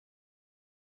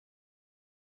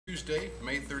Tuesday,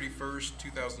 May 31st,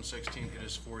 2016. It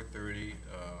is 4:30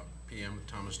 p.m. at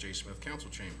Thomas J. Smith Council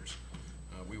Chambers.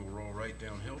 We will roll right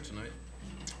downhill tonight.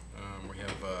 We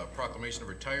have proclamation of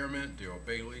retirement, Darrell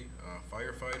Bailey,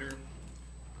 firefighter.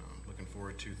 Looking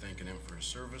forward to thanking him for his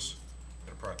service.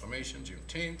 Got a proclamation,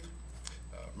 Juneteenth.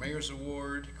 Mayor's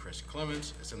Award, Chris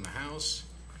Clements is in the house.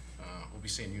 We'll be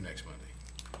seeing you next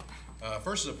Monday.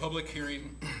 First is a public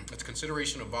hearing. It's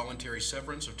consideration of voluntary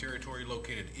severance of territory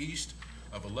located east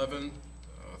of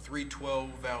 312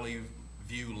 Valley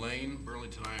View Lane,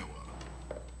 Burlington, Iowa.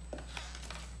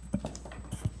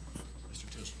 Mr.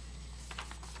 Tisland.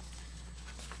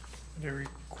 A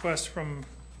request from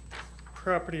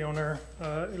property owner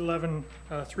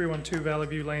 312 Valley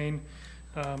View Lane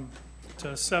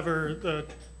to sever the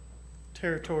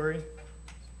territory.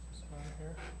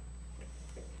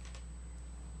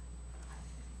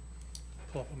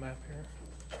 Pull up a map here.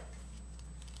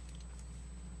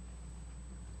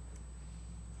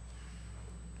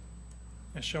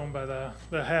 As shown by the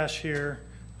hash here,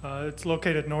 it's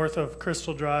located north of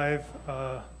Crystal Drive,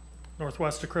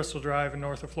 northwest of Crystal Drive and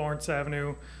north of Florence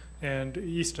Avenue and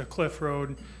east of Cliff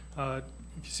Road. If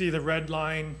you see the red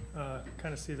line,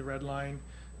 kind of see the red line,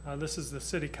 this is the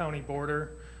city-county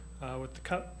border, with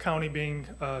the county being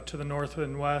to the north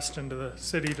and west and to the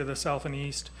city to the south and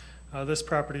east. This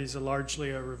property is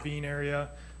largely a ravine area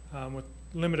with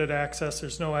limited access.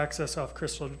 There's no access off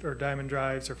Crystal or Diamond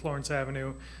Drives or Florence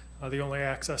Avenue. The only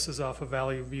access is off of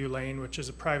Valley View Lane, which is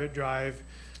a private drive,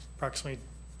 approximately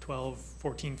 12,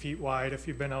 14 feet wide. If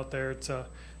you've been out there, it's a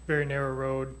very narrow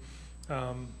road.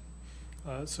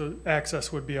 So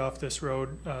access would be off this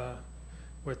road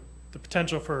with the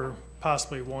potential for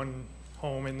possibly one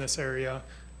home in this area.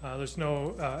 There's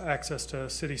no access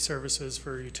to city services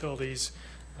for utilities.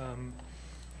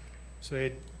 So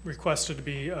they requested to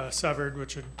be severed,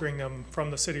 which would bring them from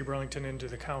the city of Burlington into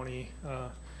the county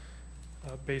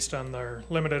based on their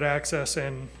limited access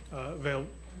and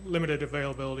limited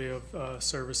availability of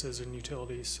services and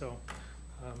utilities. So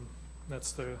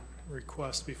that's the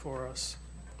request before us.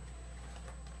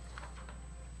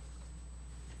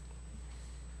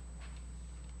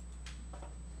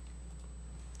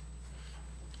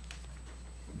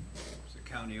 Is the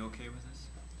county okay with this?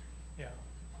 Yeah.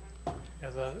 Yeah,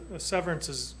 the severance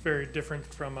is very different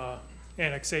from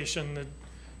annexation. The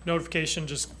notification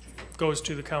just goes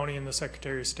to the county and the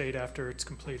Secretary of State after it's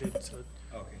completed. So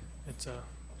Okay. it's a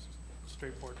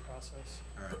straightforward process.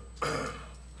 All right.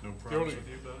 No problems with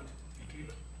you about it?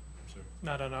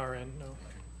 Not on our end, no.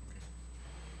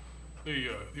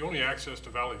 The only access to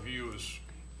Valley View is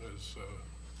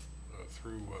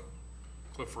through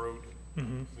Cliff Road.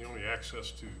 Mm-hmm. The only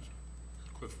access to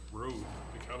Cliff Road,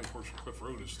 the county portion of Cliff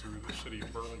Road, is through the city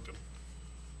of Burlington.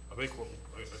 I think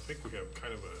we have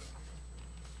kind of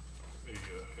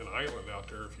an island out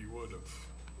there, if you would, of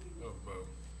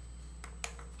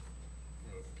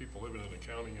people living in the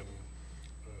county and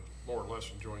more or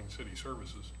less enjoying city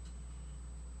services.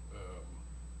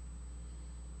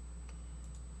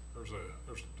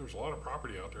 There's a lot of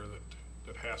property out there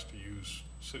that has to use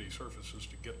city services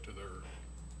to get to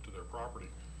their property.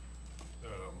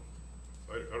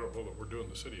 I don't know that we're doing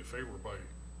the city a favor by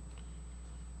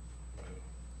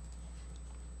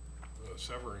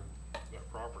severing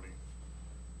that property.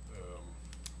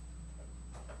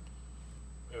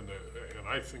 And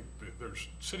I think that there's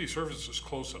city services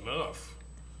close enough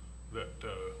that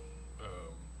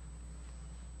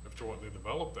if they want to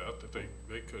develop that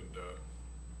they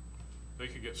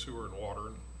could get sewer and water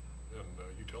and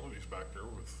utilities back there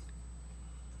with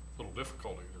little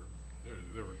difficulty.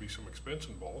 There would be some expense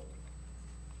involved.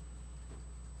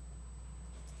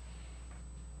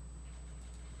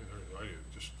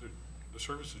 The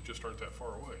services just aren't that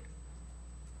far away.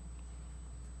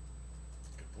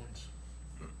 Good points.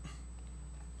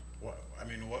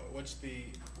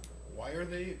 Why are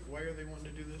they wanting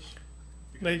to do this?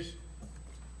 They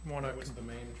want to. What's the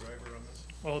main driver on this?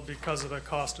 Well, because of the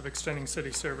cost of extending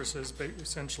city services,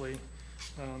 essentially,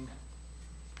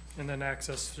 and then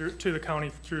access to the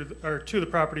county to the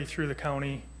property through the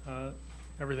county.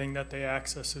 Everything that they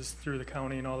access is through the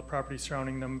county, and all the property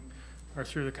surrounding them are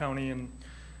through the county. And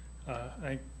I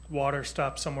think water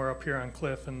stops somewhere up here on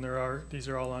Cliff, and these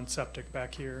are all on septic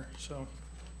back here. So.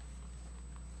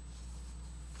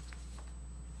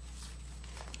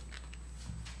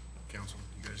 Council,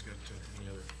 you guys got any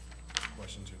other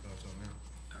questions or thoughts on that?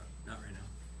 Not right now.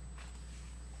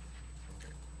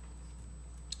 Okay.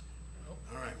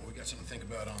 All right, well, we got something to think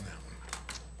about on that one.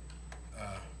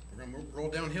 We're going to roll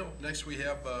downhill. Next, we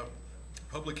have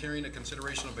public hearing, a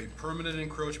consideration of a permanent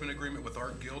encroachment agreement with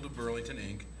Art Guild of Burlington,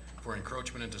 Inc. for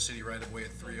encroachment into city right-of-way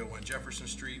at 301 Jefferson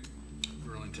Street,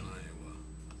 Burlington, Iowa.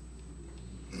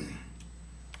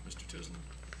 Mr. Tisland.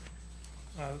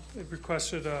 They've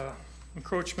requested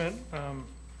encroachment,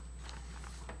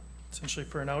 essentially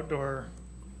for an outdoor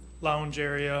lounge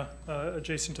area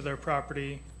adjacent to their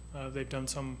property. They've done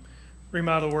some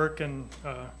remodel work and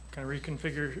kind of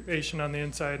reconfiguration on the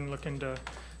inside and looking to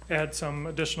add some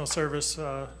additional service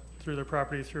through their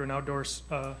property through an outdoor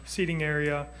seating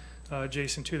area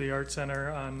adjacent to the Art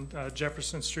Center on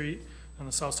Jefferson Street on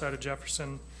the south side of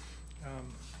Jefferson.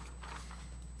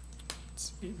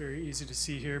 It's very easy to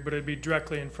see here, but it'd be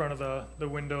directly in front of the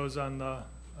windows on the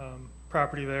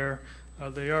property there.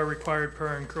 They are required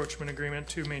per encroachment agreement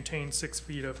to maintain 6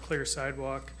 feet of clear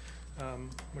sidewalk,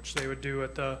 which they would do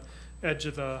at the edge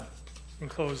of the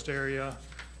enclosed area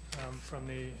from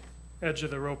the edge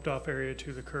of the roped off area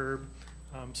to the curb.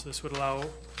 So this would allow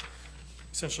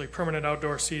essentially permanent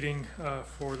outdoor seating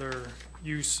for their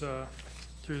use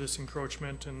through this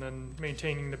encroachment, and then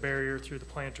maintaining the barrier through the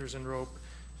planters and rope,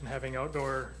 and having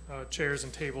outdoor chairs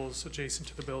and tables adjacent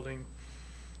to the building.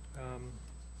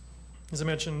 As I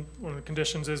mentioned, one of the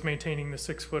conditions is maintaining the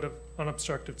 6 foot of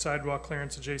unobstructed sidewalk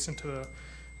clearance adjacent to the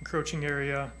encroaching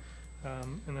area.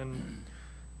 And then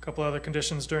a couple other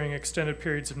conditions: during extended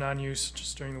periods of non-use,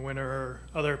 just during the winter or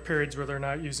other periods where they're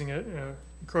not using it,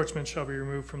 encroachment shall be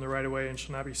removed from the right-of-way and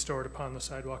shall not be stored upon the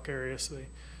sidewalk area, so they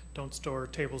don't store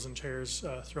tables and chairs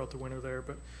throughout the winter there.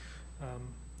 But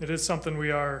it is something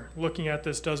we are looking at.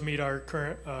 This does meet our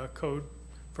current code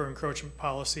for encroachment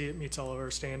policy. It meets all of our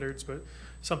standards, but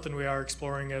something we are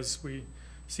exploring as we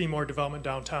see more development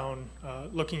downtown,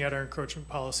 looking at our encroachment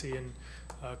policy and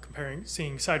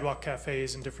seeing sidewalk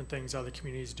cafes and different things other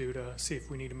communities do to see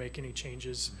if we need to make any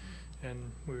changes.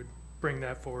 And we would bring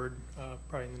that forward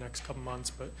probably in the next couple months.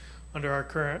 But under our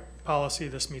current policy,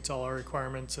 this meets all our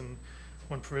requirements. And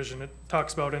one provision it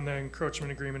talks about in the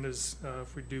encroachment agreement is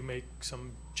if we do make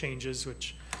some changes,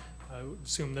 which I would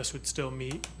assume this would still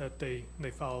meet, that they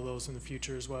follow those in the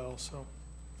future as well. So.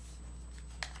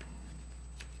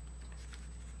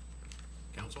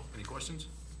 Council, any questions?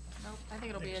 Nope, I think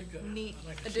it'll be Makes it a good. neat I'd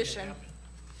like to see it addition. happen.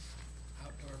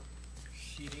 Outdoor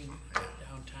seating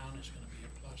downtown is gonna be a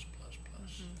plus, plus,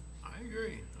 plus. I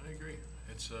agree.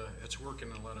 It's working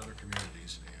in a lot of other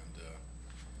communities, and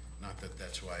not that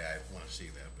that's why I want to see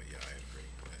that, but yeah, I agree.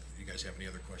 You guys have any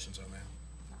other questions on that?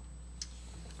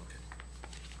 Okay,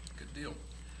 good deal.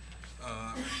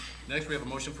 Next, we have a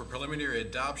motion for preliminary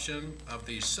adoption of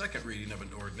the second reading of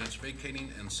an ordinance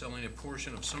vacating and selling a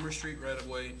portion of Summer Street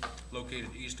right-of-way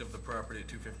located east of the property at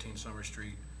 215 Summer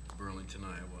Street, Burlington,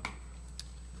 Iowa.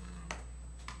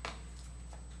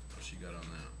 What you got on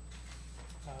that?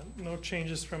 No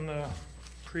changes from the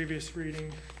previous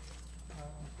reading.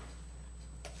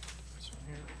 This one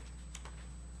here.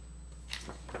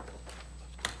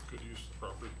 Good use of the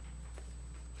property.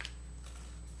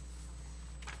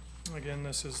 Again,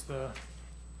 this is the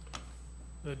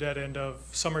dead end of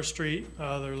Summer Street.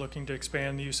 They're looking to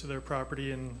expand the use of their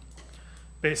property, and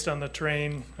based on the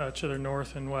terrain to their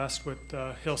north and west with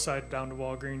hillside down to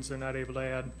Walgreens, they're not able to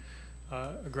add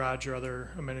a garage or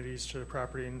other amenities to the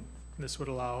property, and this would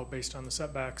allow, based on the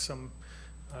setbacks, a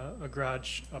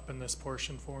garage up in this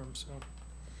portion for them. So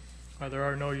there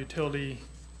are no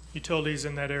utilities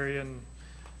in that area, and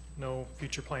no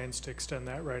future plans to extend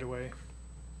that right away.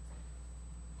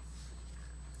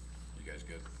 You guys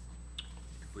good?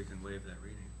 If we can waive that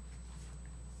reading.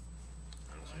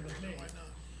 I don't see Fine a with reason me. why not.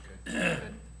 Okay.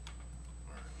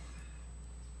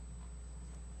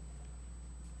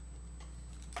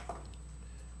 All right.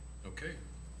 Okay.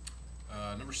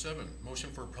 Number 7, motion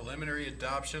for preliminary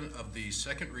adoption of the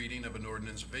second reading of an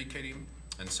ordinance vacating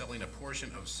and selling a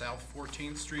portion of South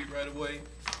 14th Street right-of-way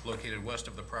located west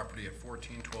of the property at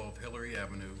 1412 Hillary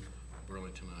Avenue,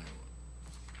 Burlington, Iowa.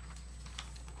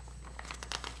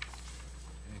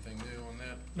 Anything new on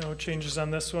that? No changes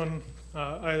on this one.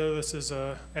 Either this is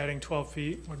adding 12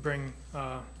 feet would bring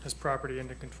his property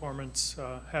into conformance.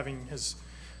 Having his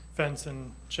fence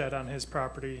and shed on his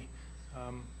property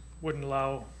wouldn't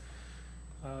allow,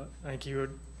 I think he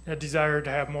would had desired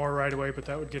to have more right away, but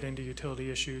that would get into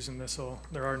utility issues, and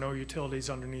there are no utilities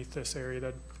underneath this area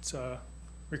that's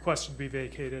requested to be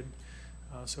vacated,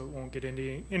 so it won't get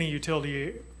into any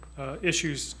utility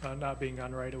issues not being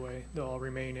on right away. They'll all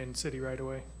remain in city right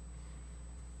away.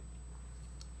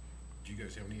 Do you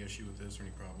guys have any issue with this or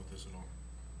any problem with this at all?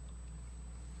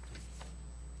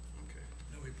 Okay.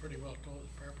 No, we pretty well told the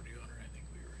property owner, I think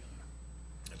we were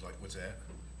gonna, I'd like, what's that?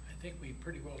 I think we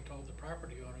pretty well told the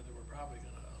property owner that we're probably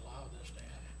gonna allow this to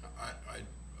happen.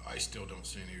 I still don't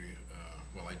see any,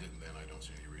 well, I didn't then, I don't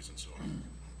see any reason, so I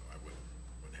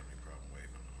wouldn't have any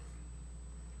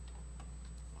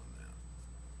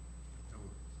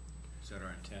that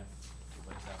our intent to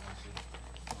let that one sit?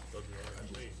 Doesn't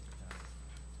matter to me.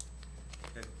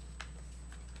 Okay.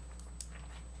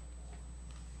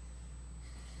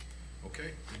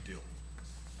 Okay, good deal.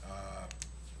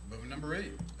 Moving number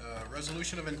 8,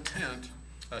 resolution of intent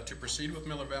to proceed with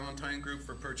Miller Valentine Group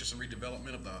for purchase and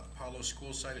redevelopment of the Apollo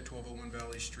School site at 1201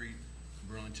 Valley Street,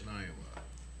 Burlington, Iowa.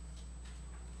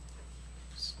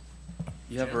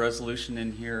 You have a resolution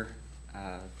in here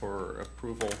for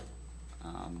approval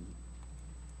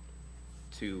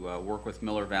to work with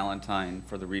Miller Valentine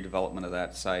for the redevelopment of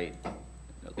that site,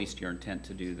 at least your intent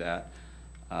to do that.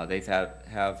 They've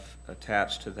have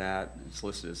attached to that, it's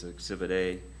listed as Exhibit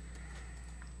A,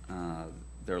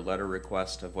 their letter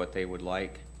request of what they would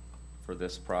like for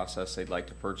this process. They'd like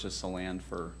to purchase the land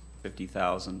for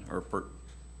 $50,000, or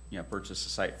purchase the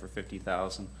site for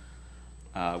 $50,000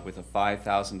 with a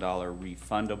 $5,000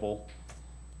 refundable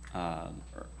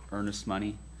earnest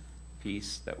money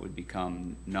piece that would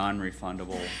become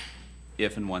non-refundable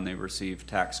if and when they receive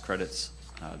tax credits.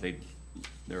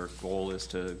 Their goal is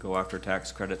to go after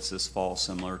tax credits this fall,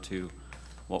 similar to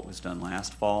what was done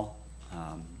last fall,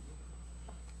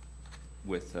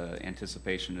 with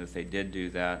anticipation that if they did do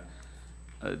that,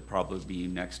 it'd probably be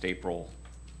next April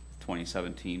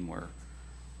 2017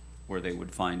 where they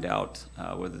would find out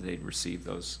whether they'd receive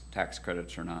those tax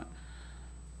credits or not.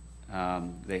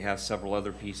 They have several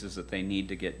other pieces that they need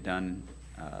to get done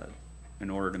in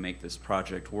order to make this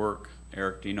project work.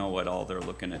 Eric, do you know what all they're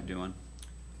looking at doing?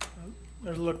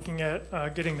 They're looking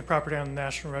at getting the property on the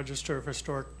National Register of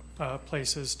Historic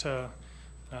Places to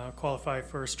qualify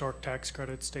for historic tax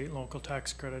credits, state and local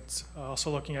tax credits. Also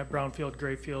looking at Brownfield,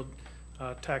 Grayfield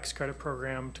tax credit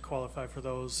program to qualify for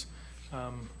those.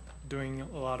 Doing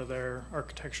a lot of their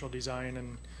architectural design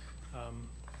and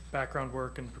background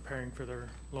work and preparing for their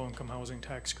low-income housing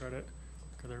tax credit,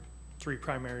 for their 3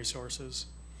 primary sources.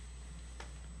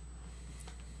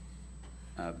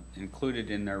 Included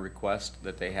in their request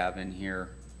that they have in here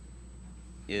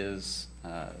is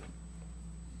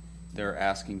they're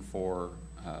asking for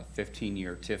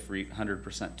 15-year TIF 100%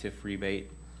 TIF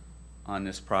rebate on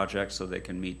this project, so they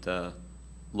can meet the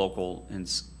local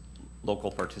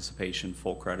participation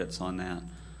full credits on that.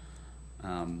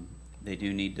 They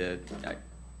do need to.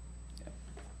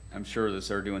 I'm sure that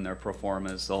they're doing their pro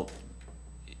formas.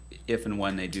 If and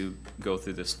when they do go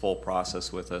through this full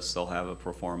process with us, they'll have a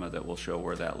pro forma that will show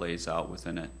where that lays out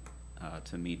within it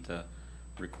to meet the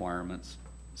requirements,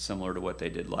 similar to what they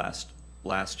did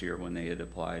last year when they had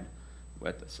applied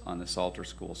on the Salter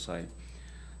School site.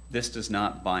 This does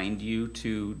not bind you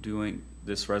to doing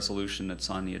this resolution that's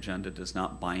on the agenda. Does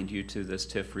not bind you to this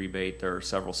TIF rebate. There are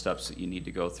several steps that you need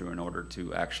to go through in order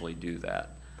to actually do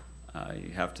that.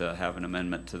 You have to have an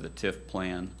amendment to the TIF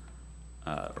plan,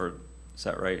 or is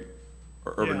that right?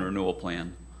 Or urban renewal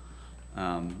plan.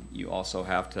 You also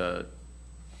have to,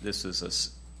 this is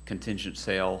a contingent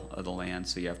sale of the land,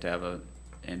 so you have to have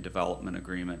and development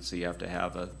agreement, so you have to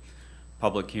have a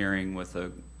public hearing with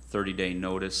a 30-day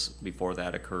notice before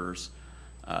that occurs.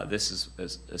 This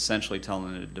is essentially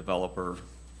telling the developer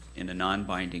in a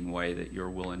non-binding way that you're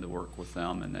willing to work with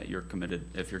them and that you're committed.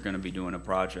 If you're going to be doing a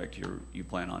project, you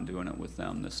plan on doing it with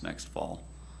them this next fall,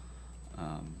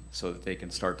 so that they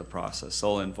can start the process.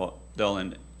 They'll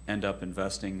end up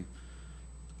investing,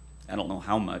 I don't know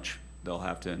how much they'll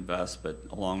have to invest, but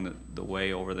along the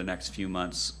way over the next few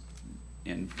months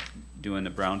in doing the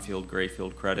Brownfield,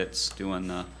 Grayfield credits, doing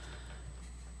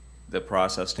the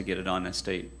process to get it on the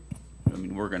state. I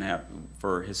mean, we're going to have,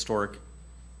 for historic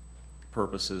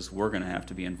purposes, we're going to have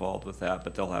to be involved with that,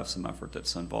 but they'll have some effort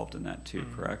that's involved in that too,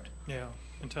 correct? Yeah,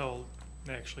 until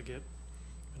they actually get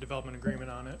a development agreement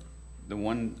on it. The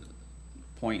one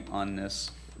point on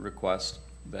this request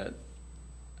that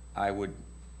I would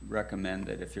recommend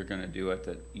that if you're going to do it,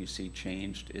 that you see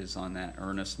changed is on that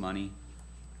earnest money.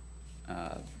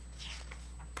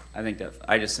 I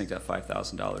just think that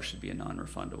 $5,000 should be a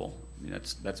non-refundable. I mean,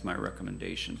 that's my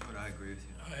recommendation. But I agree with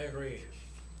you. I agree.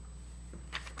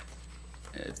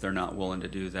 If they're not willing to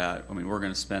do that, I mean, we're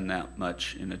going to spend that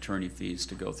much in attorney fees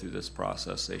to go through this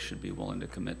process. They should be willing to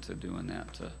commit to doing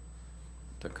that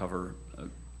to cover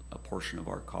a portion of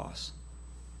our costs,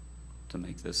 to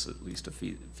make this at least a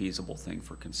feasible thing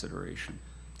for consideration.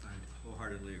 I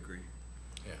wholeheartely agree.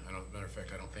 Yeah, matter of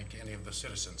fact, I don't think any of the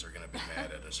citizens are going to be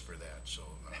mad at us for that.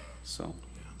 So,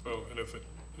 Well, and if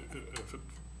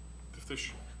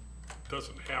this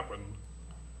doesn't happen,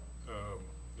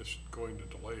 it's going to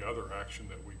delay other action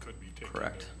that we could be taking.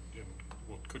 Correct. And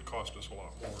what could cost us a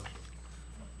lot more. So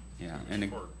Yeah,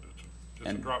 it's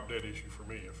a drop dead issue for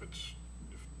me.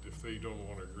 If they don't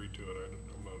want to agree to it,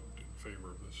 I'm not in favor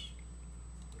of this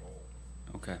at all.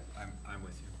 Okay. I'm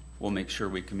with you. We'll make sure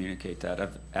we communicate that.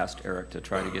 I've asked Eric to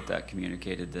try to get that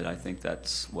communicated, that I think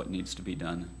that's what needs to be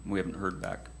done. We haven't heard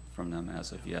back from them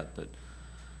as of yet, but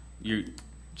you,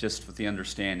 just with the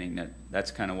understanding that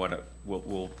that's kind of what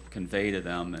we'll convey to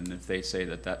them, and if they say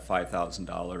that that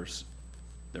 $5,000,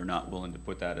 they're not willing to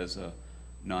put that as a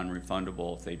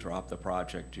non-refundable, if they drop the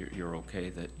project, you're okay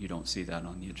that you don't see that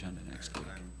on the agenda next week?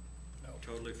 I'm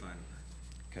totally fine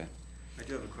with Okay. that. I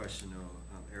do have a question though,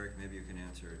 Eric, maybe you can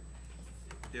answer it.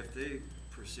 If they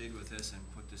proceed with this and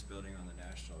put this building on the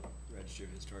National Register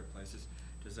of Historic Places,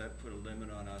 does that put a limit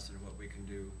on us and what we can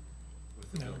do with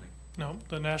the No. building? No,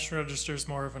 the National Register is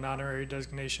more of an honorary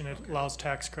designation. It allows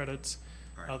tax credits.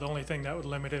 All right. The only thing that would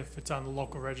limit it, if it's on the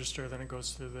local register, then it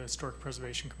goes through the Historic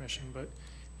Preservation Commission. But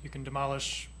you can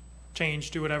demolish,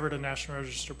 change, do whatever to National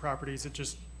Register properties. It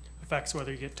just affects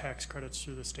whether you get tax credits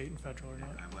through the state and federal or not.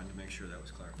 I wanted to make sure that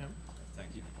was clear. Yep.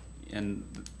 Thank you.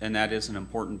 And that is an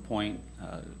important point,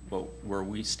 but where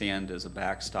we stand as a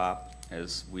backstop,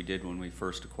 as we did when we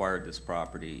first acquired this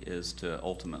property, is to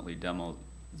ultimately demo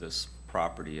this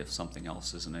property if something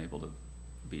else isn't able to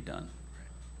be done.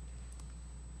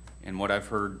 And what I've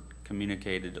heard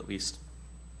communicated, at least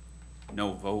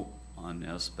no vote on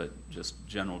this, but just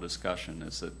general discussion,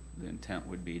 is that the intent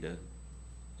would be to,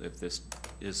 if this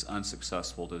is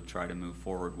unsuccessful, to try to move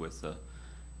forward with the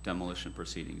demolition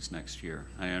proceedings next year.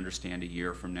 I understand a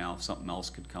year from now, if something else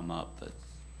could come up, but.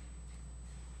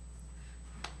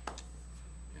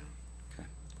 Yeah. Okay.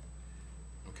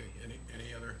 Okay,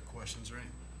 any other questions or any?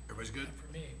 Everybody's good?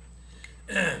 For me,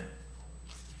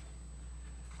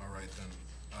 All right then.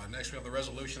 Next we have the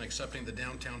resolution accepting the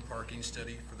downtown parking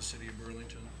study for the city of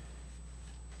Burlington.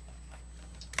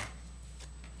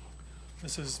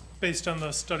 This is based on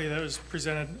the study that was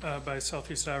presented by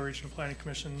Southeast Iowa Regional Planning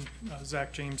Commission,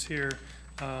 Zach James here,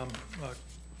 a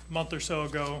month or so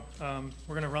ago. We're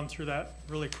going to run through that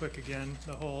really quick again,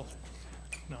 the whole,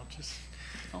 no, just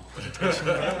Oh. presentation.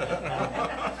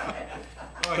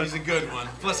 Oh, he's a good one.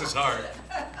 Bless his heart.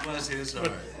 Bless his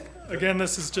heart. Again,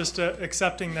 this is just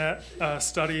accepting that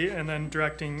study and then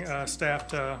directing staff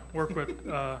to work with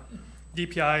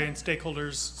DPI and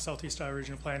stakeholders, Southeast Iowa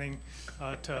Regional Planning,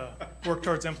 to work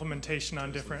towards implementation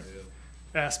on different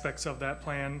aspects of that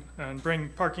plan and bring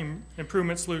parking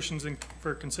improvement solutions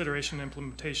for consideration and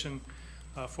implementation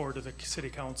forward to the city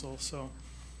council. So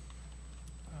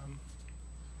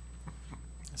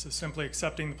this is simply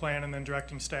accepting the plan and then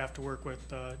directing staff to work with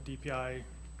DPI,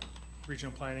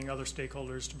 regional planning, other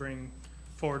stakeholders to bring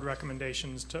forward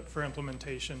recommendations for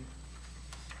implementation.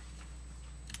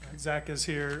 Zach is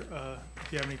here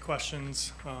if you have any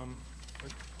questions.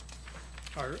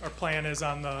 Our plan is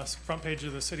on the front page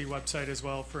of the city website as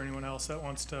well for anyone else that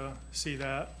wants to see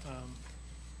that.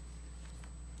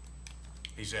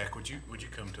 Hey Zach, would you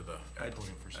come to the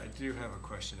podium for a I second? do have a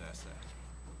question to ask that.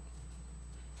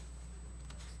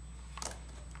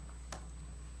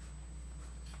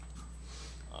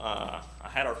 I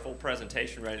had our full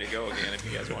presentation ready to go again if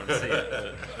you guys wanted to see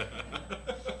it.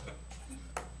 But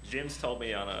Jim's told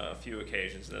me on a few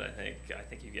occasions that I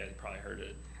think you guys probably heard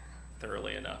it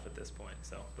thoroughly enough at this point.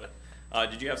 So, but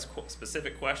did you have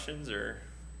specific questions or?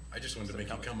 I just wanted to make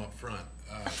you come up front.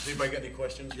 Has anybody got any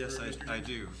questions? Yes, for Mr. I James?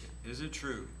 do. Is it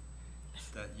true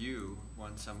that you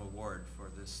won some award for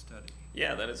this study?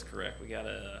 Yeah, that is correct. We got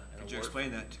an Could you award.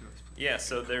 explain that to us, please? Yeah,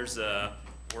 so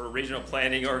we're a regional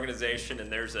planning organization, and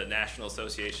there's a National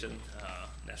Association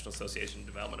of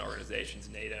Development Organizations,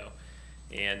 NATO,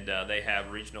 and they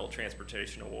have regional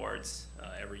transportation awards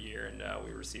every year, and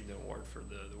we received an award for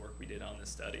the work we did on this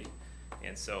study.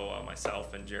 And so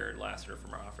myself and Jared Lassiter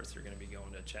from our office are going to be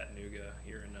going to Chattanooga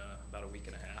here in about a week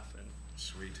and a half, and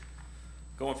Sweet.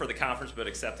 going for the conference, but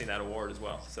accepting that award as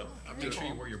well. So Make sure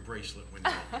you wear your bracelet when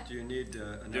you. Do you need a Do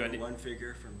I number need- one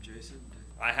figure from Jason?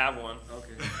 I have one.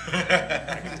 Okay.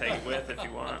 I can take it with if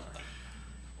you want.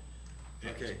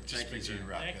 Okay, Just thank you, makes you sir.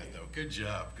 rock Thank that you. though. Good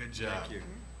job, good job. Thank you.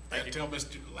 Thank you. Tell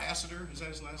Mr. Lassiter, is that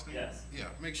his last name? Yes. Yeah,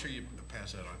 make sure you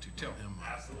pass that on to, tell him.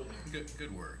 Absolutely.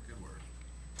 Good work, good work.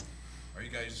 Are you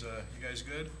guys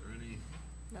good? Or any?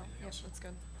 No, anything yes, else? that's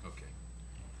good. Okay.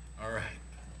 All right.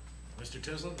 Mr.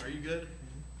 Tisland, are you good?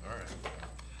 All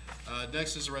right.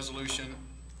 Next is a resolution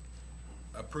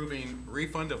approving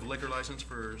refund of liquor license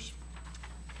for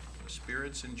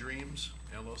Spirits and Dreams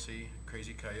LLC,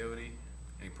 Crazy Coyote.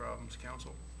 Any problems,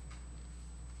 council?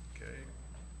 Okay.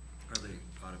 Are they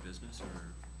out of business or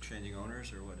changing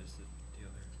owners, or what is the deal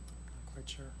there? Not quite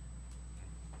sure.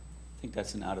 I think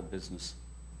that's an out of business.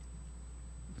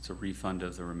 It's a refund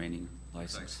of the remaining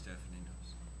Looks like license. Stephanie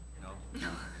knows. No?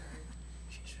 No.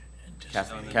 She's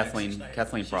anticipating Kathleen next night.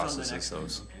 Kathleen She's on the processes next one,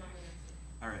 those. okay.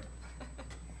 All right.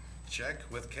 Check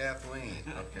with Kathleen,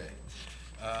 okay.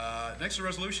 Next, a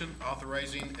resolution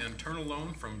authorizing internal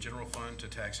loan from general fund to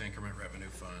tax increment revenue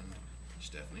fund.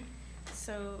 Stephanie?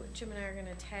 So Jim and I are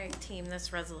gonna tag team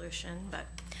this resolution, but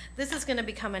this is gonna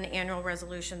become an annual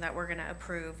resolution that we're gonna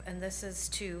approve, and this is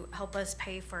to help us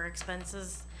pay for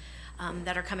expenses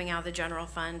that are coming out of the general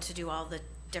fund to do all the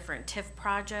different TIF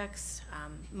projects.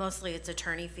 Mostly it's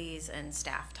attorney fees and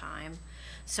staff time.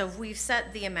 So we've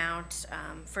set the amount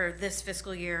for this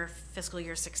fiscal year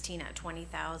 16 at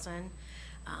 20,000.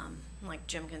 Like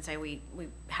Jim can say, we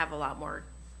have a lot more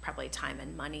probably time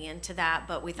and money into that,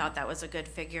 but we thought that was a good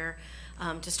figure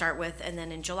to start with. And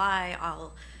then in July,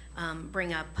 I'll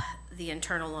bring up the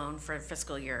internal loan for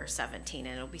fiscal year 17,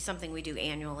 and it'll be something we do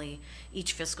annually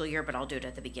each fiscal year, but I'll do it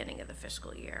at the beginning of the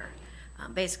fiscal year.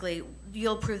 Basically,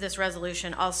 you'll approve this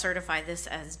resolution, I'll certify this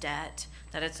as debt,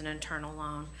 that it's an internal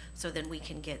loan, so then we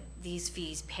can get these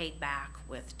fees paid back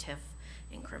with TIF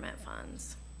increment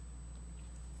funds.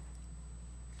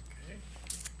 Okay.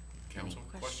 Any Council,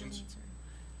 questions?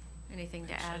 or Anything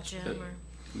to add, Jim? The- Or?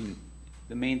 I mean,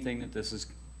 the main thing that this is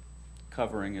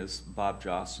covering is Bob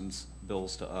Jostens'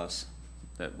 bills to us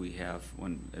that we have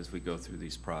as we go through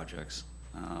these projects.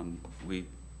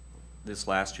 This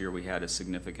last year, we had a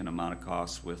significant amount of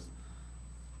costs with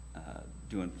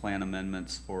doing plan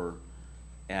amendments for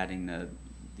adding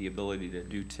the ability to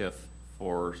do TIF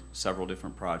for several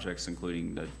different projects,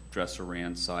 including the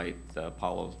Dresser-Rand site, the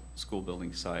Apollo School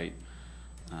Building site.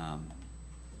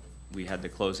 We had the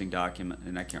closing document,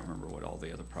 and I can't remember what all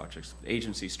the other projects,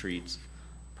 Agency Streets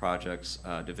projects,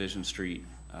 Division Street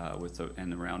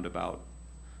and the roundabout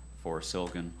for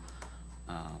Silgan.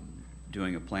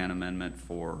 Doing a plan amendment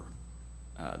for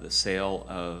the sale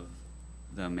of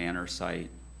the Manor site.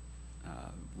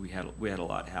 We had a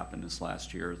lot happen this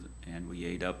last year, and we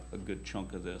ate up a good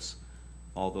chunk of this.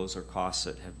 All those are costs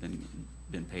that have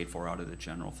been paid for out of the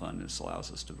general fund. This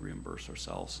allows us to reimburse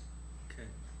ourselves. Okay.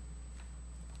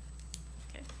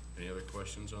 Okay, Any other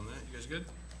questions on that? You guys good?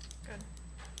 good.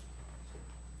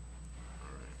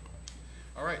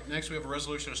 All right, next we have a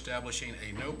resolution establishing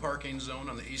a no parking zone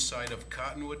on the east side of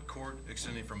Cottonwood Court,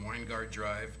 extending from Weingart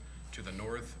Drive to the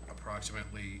north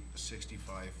approximately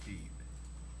 65 feet.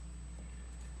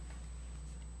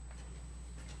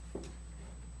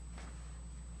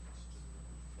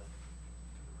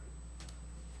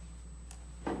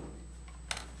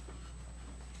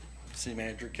 City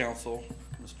Manager, Council,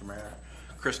 Mr. Mayor,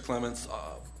 Chris Clements,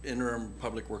 Interim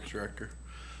Public Works Director.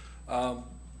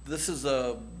 This is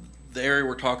the area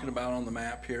we're talking about on the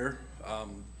map here.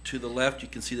 To the left, you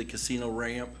can see the casino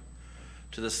ramp.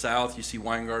 To the south, you see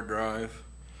Weingart Drive,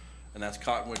 and that's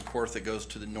Cottonwood Court that goes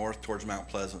to the north towards Mount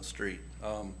Pleasant Street.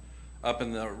 Up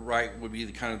in the right would be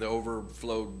the kind of the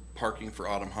overflow parking for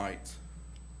Autumn Heights.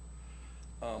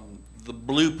 The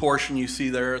blue portion you see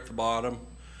there at the bottom,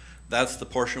 that's the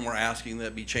portion we're asking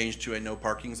that be changed to a no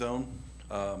parking zone.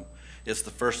 It's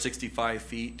the first 65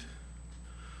 feet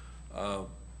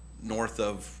north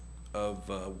of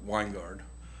Weingart.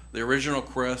 The original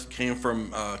request came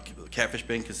from Catfish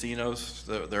Bend Casinos,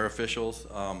 their officials.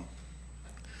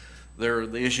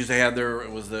 The issues they had there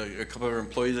was a couple of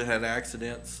employees that had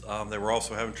accidents. They were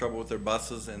also having trouble with their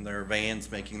buses and their vans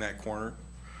making that corner.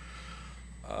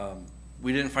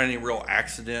 We didn't find any real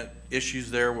accident issues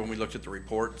there when we looked at the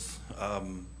reports.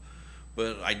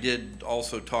 But I did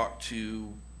also talk to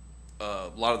a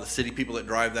lot of the city people that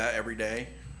drive that every day,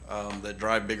 that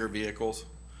drive bigger vehicles.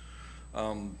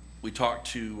 We talked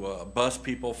to bus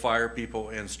people, fire people,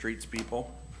 and streets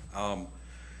people.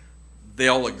 They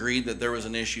all agreed that there was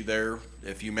an issue there.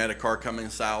 If you met a car coming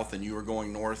south and you were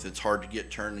going north, it's hard to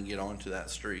turned and get onto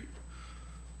that street.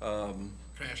 Can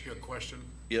I ask you a question?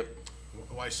 Yep.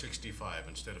 Why 65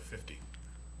 instead of 50?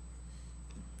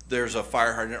 There's a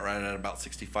fire hydrant right at about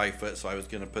 65 foot, so I was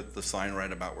gonna put the sign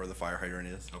right about where the fire hydrant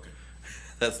is. Okay.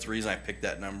 That's the reason I picked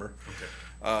that number.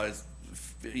 Okay.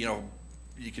 You know,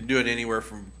 you can do it anywhere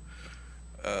from,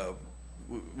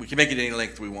 we can make it any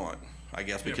length we want. I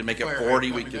guess we Yeah, can make it fire 40, hydrant, we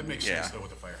I mean, could, that makes yeah. sense though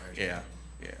with the fire hydrant. Yeah,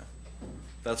 yeah.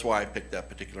 That's why I picked that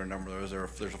particular number. There's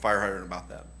a fire hydrant about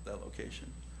that location.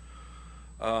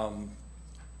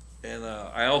 And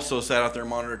I also sat out there,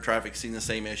 monitored traffic, seen the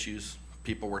same issues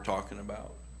people were talking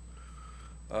about.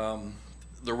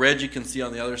 The red you can see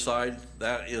on the other side,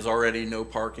 that is already no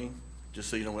parking. Just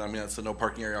so you know, I mean, that's a no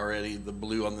parking area already. The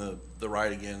blue on the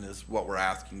right again is what we're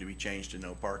asking to be changed to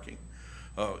no parking.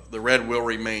 The red will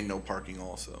remain no parking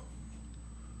also.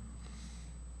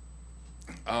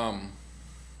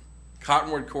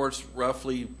 Cottonwood Court's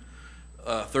roughly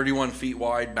 31 feet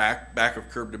wide, back of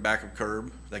curb to back of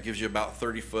curb. That gives you about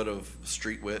 30 foot of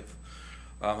street width.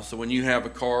 So when you have a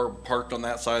car parked on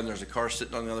that side and there's a car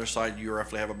sitting on the other side, you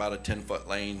roughly have about a 10-foot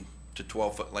lane to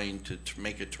 12-foot lane to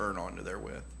make a turn onto there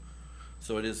with.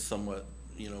 So it is somewhat,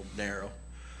 narrow.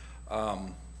 I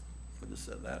just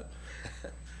said that.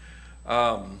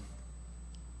 Well,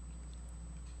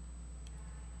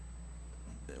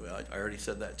 I already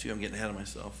said that too. I'm getting ahead of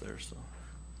myself there, so.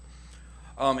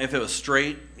 If it was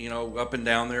straight, up and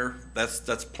down there,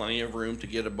 that's plenty of room to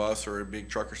get a bus or a big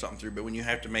truck or something through. But when you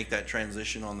have to make that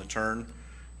transition on the turn,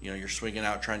 you're swinging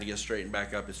out trying to get straight and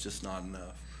back up, it's just not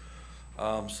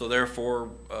enough. So therefore,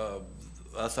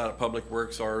 us out at Public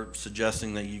Works are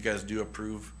suggesting that you guys do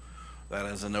approve that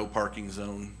as a no parking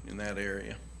zone in that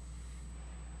area.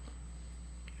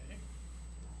 Okay.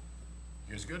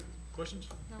 You guys good? Questions?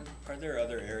 Are there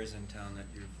other areas in town that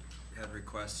you've had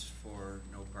requests for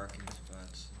no parking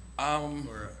spots?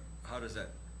 Or how does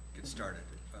that get started?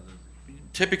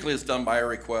 Typically, it's done by a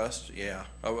request,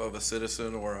 of a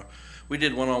citizen we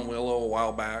did one on Willow a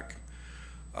while back,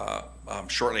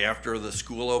 shortly after the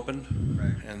school opened.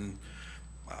 Right. And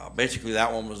basically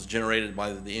that one was generated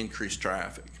by the increased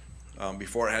traffic.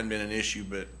 Before it hadn't been an issue,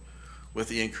 but with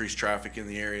the increased traffic in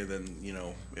the area, then,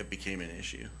 it became an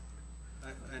issue.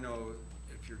 I know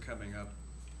if you're coming up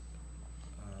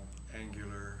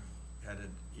Angular, headed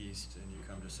east, and you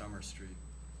come to Summer Street,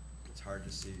 it's hard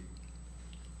to see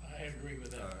I agree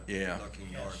with that. looking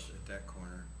Yes. north at that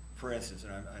corner. For instance,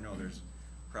 and I know there's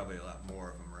probably a lot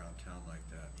more of them around town like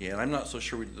that. Yeah, and I'm not so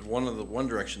sure, one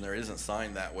direction there isn't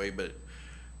signed that way, but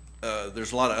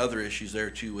there's a lot of other issues there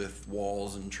too with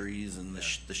walls and trees and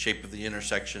the shape of the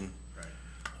intersection Right.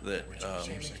 that,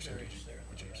 Cemeteries there.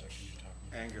 Which intersection you talking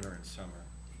about? Angular and Summer.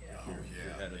 Yeah. If you're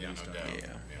Yeah, headed yeah, east no on doubt. that.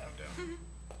 Yeah. Yeah, no doubt.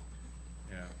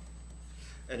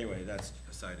 Yeah. Anyway, that's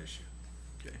a side issue.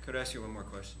 Okay. Could I ask you one more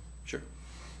question? sure,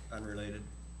 Unrelated?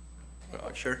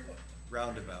 sure.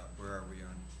 Roundabout, where are we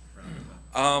on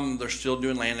Roundabout? They're still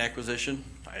doing land acquisition.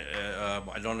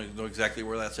 I don't know exactly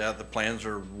where that's at. The plans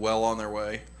are well on their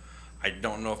way. I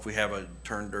don't know if we have a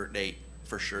turn dirt date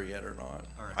for sure yet or not.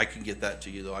 All right. I can get that to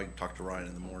you though. I can talk to Ryan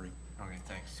in the morning. Okay,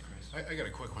 thanks, Chris. I got a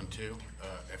quick one too.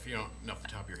 If you don't know off the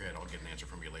top of your head, I'll get an answer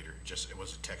from you later. It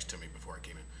was a text to me before I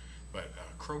came in. But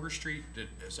Kroger Street,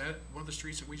 is that one of the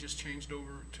streets that we just changed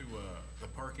over to the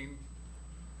parking?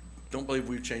 Don't believe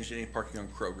we've changed any parking on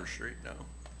Kroger Street, no.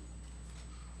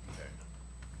 Okay.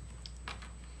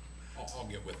 I'll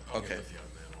get with you on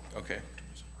that. Okay.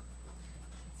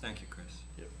 Thank you, Chris.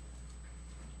 Yep.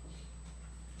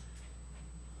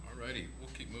 All righty,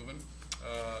 we'll keep moving.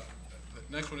 The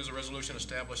next one is a resolution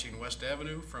establishing West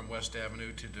Avenue from West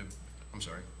Avenue to,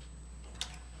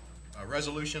 a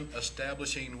resolution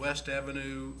establishing West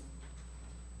Avenue,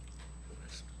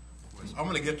 I'm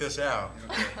gonna get this out.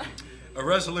 A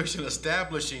resolution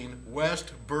establishing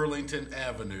West Burlington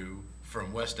Avenue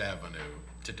from West Avenue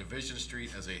to Division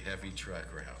Street as a heavy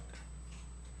truck route.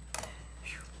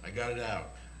 I got it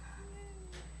out.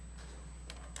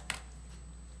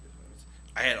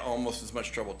 I had almost as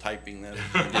much trouble typing that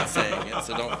as you did saying it,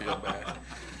 so don't feel bad.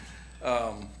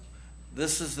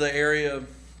 This is the area,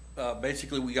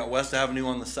 basically we got West Avenue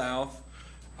on the south,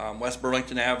 West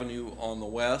Burlington Avenue on the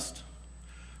west.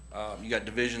 You got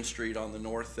Division Street on the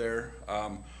north there.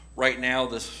 Right now,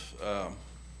 the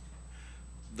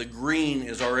green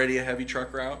is already a heavy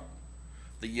truck route.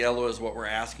 The yellow is what we're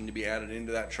asking to be added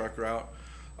into that truck route.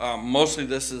 Mostly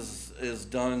this is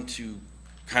done to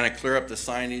kind of clear up the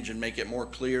signage and make it more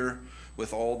clear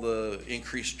with all the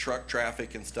increased truck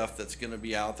traffic and stuff that's going to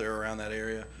be out there around that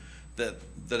area, that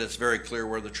it's very clear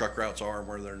where the truck routes are and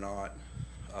where they're not.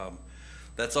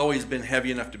 That's always been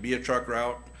heavy enough to be a truck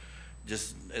route.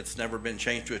 Just it's never been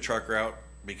changed to a truck route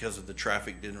because of the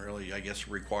traffic didn't really, I guess,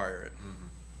 require it. Mm-hmm.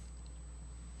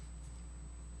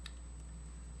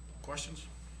 Questions?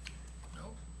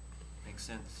 No? Makes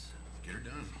sense. Get her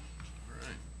done. All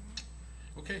right.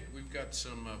 Okay, we've got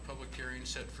some public hearings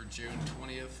set for June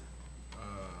 20th.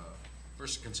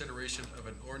 First, consideration of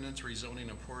an ordinance rezoning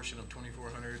a portion of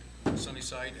 2400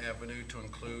 Sunnyside Avenue to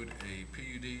include a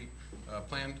PUD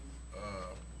planned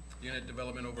unit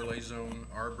development overlay zone,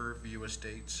 Arbor View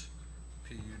Estates,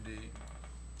 PUD.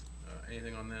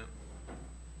 Anything on that?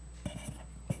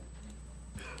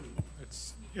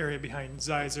 It's area behind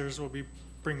Zeisers. We'll be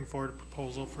bringing forward a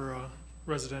proposal for a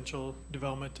residential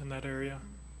development in that area,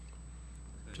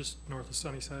 just north of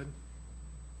Sunnyside.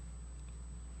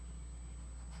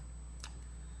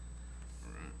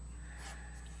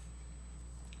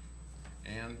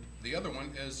 And the other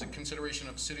one is the consideration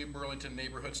of City of Burlington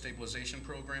Neighborhood Stabilization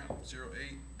Program,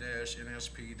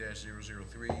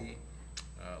 08-NSP-003,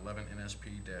 11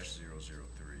 NSP-003.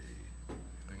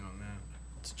 Anything on that?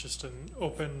 It's just an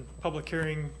open public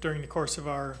hearing during the course of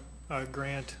our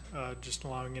grant, just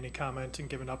allowing any comment and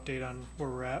give an update on where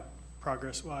we're at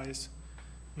progress-wise.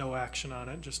 No action on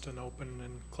it, just an open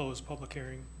and closed public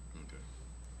hearing. Okay.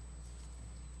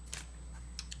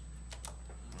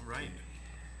 All right.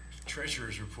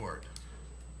 Treasurer's report.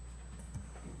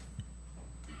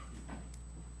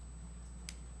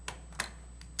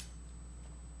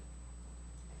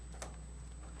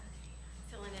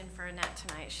 Filling in for Annette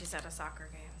tonight. She's at a soccer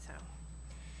game, so.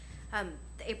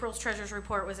 The April's treasurer's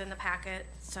report was in the packet,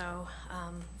 so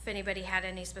if anybody had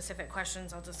any specific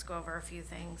questions, I'll just go over a few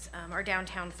things. Our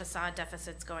downtown facade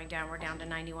deficit's going down. We're down to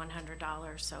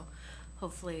 $9,100, so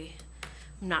hopefully,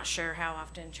 I'm not sure how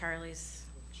often Charlie's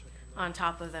on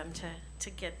top of them to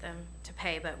get them to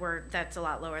pay, but that's a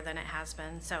lot lower than it has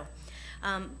been. So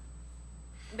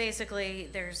basically,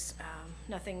 there's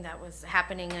nothing that was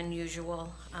happening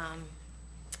unusual.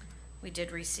 We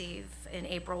did receive, in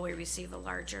April, we received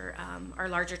our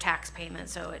larger tax payment,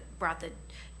 so it brought the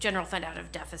general fund out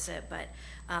of deficit, but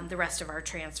the rest of our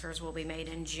transfers will be made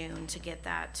in June to get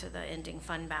that to the ending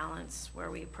fund balance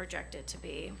where we project it to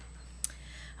be.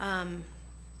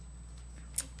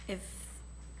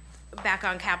 Back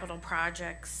on capital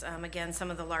projects, again,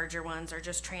 some of the larger ones are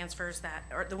just transfers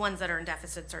or the ones that are in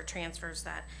deficits are transfers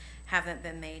that haven't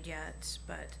been made yet,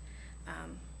 but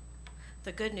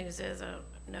the good news is, I don't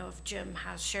know if Jim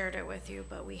has shared it with you,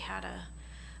 but we had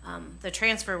the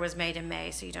transfer was made in May,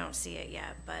 so you don't see it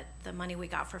yet, but the money we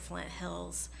got for Flint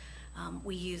Hills,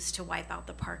 we used to wipe out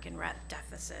the park and rec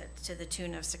deficit to the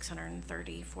tune of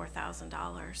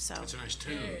 $634,000, so. That's a nice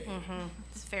tune.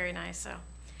 It's very nice, so.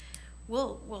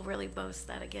 We'll really boast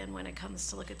that again when it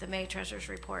comes to look at the May treasurer's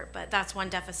report, but that's one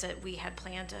deficit we had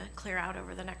planned to clear out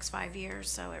over the next 5 years,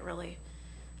 so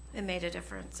it made a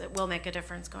difference. It will make a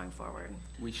difference going forward.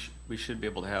 We should be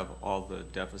able to have all the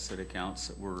deficit accounts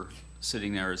that were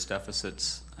sitting there as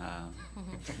deficits.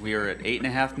 We are at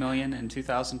 $8.5 million in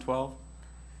 2012.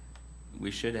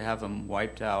 We should have them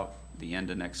wiped out the end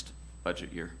of next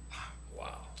budget year.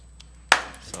 Wow.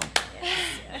 So.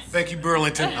 Thank you,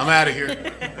 Burlington. I'm out of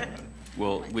here.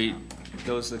 Well, the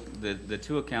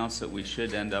two accounts that we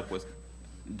should end up with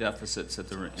deficits at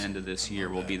the end of this year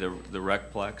will be the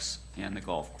Recplex and the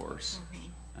golf course.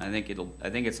 I think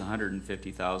it's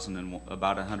 150,000 and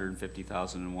about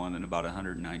 150,000 in one and about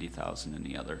 190,000 in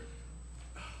the other.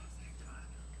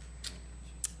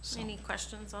 So. Any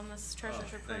questions on this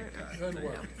treasurer's report? Good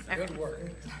work, good work.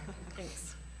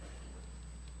 Thanks.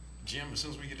 Jim, as soon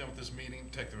as we get done with this meeting,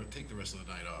 take the rest of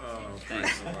the night off. Oh,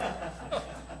 Thanks.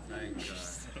 thank God.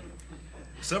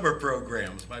 Summer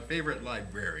programs, my favorite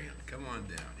librarian. Come on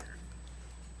down here.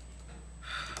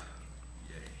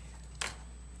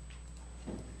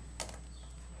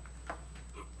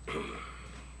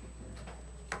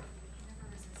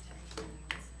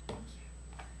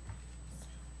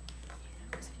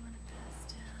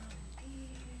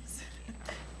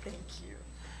 Thank you.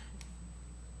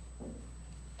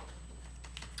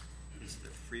 It's the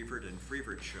Freeford and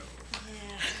Freeford show.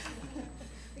 Yeah.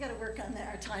 We gotta work on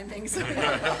our timing so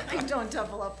we don't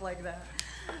double up like that.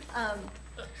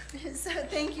 So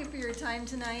thank you for your time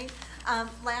tonight.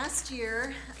 Last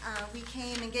year, we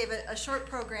came and gave a short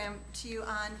program to you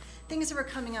on things that were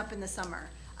coming up in the summer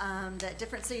that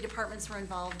different city departments were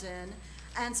involved in.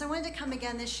 And so I wanted to come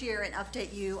again this year and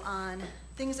update you on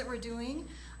things that we're doing,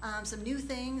 some new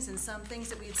things and some things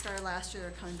that we had started last year that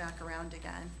are coming back around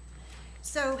again.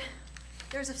 So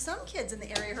there's some kids in the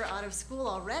area who are out of school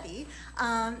already.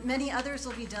 Many others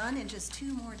will be done in just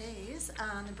 2 more days.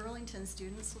 The Burlington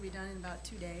students will be done in about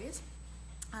 2 days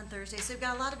on Thursday. So we've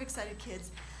got a lot of excited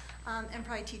kids and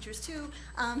probably teachers too,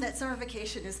 that summer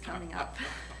vacation is coming up.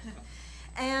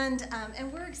 And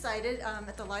we're excited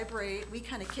at the library. We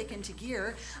kind of kick into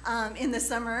gear in the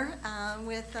summer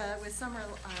with summer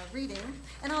reading.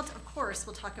 And of course,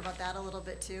 we'll talk about that a little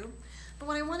bit too. But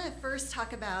what I want to first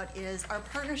talk about is our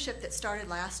partnership that started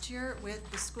last year with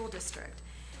the school district.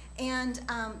 And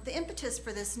the impetus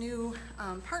for this new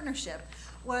partnership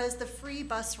was the free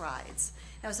bus rides.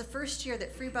 That was the first year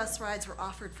that free bus rides were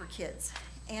offered for kids.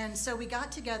 And so we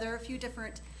got together a few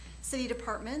different city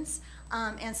departments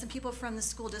and some people from the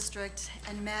school district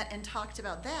and met and talked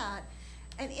about that.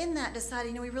 And in that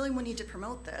decided, we really need to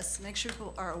promote this, make sure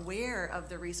people are aware of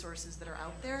the resources that are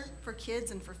out there for kids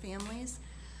and for families.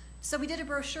 So we did a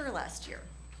brochure last year,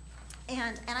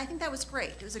 and I think that was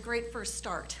great. It was a great first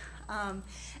start. And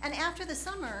after the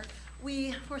summer,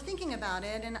 we were thinking about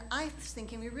it, and I was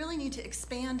thinking we really need to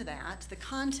expand that, the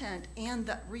content and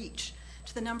the reach,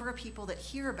 to the number of people that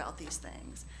hear about these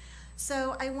things.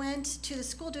 So I went to the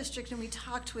school district and we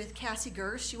talked with Cassie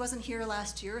Gersh. She wasn't here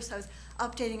last year, so I was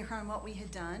updating her on what we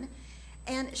had done.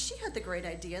 And she had the great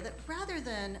idea that rather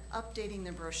than updating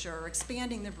the brochure, or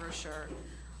expanding the brochure,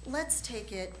 let's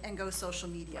take it and go social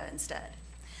media instead.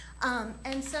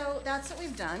 And so that's what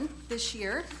we've done this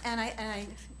year, and I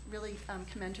really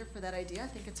commend her for that idea. I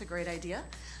think it's a great idea.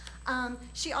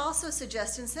 She also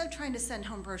suggested, instead of trying to send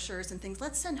home brochures and things,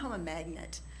 let's send home a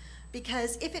magnet.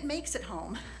 Because if it makes it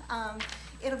home,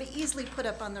 it'll be easily put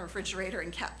up on the refrigerator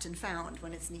and kept and found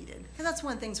when it's needed. Because that's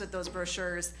one of the things with those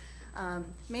brochures.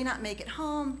 May not make it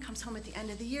home, comes home at the end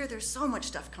of the year. There's so much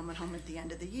stuff coming home at the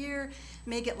end of the year,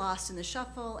 may get lost in the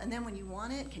shuffle, and then when you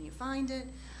want it, can you find it?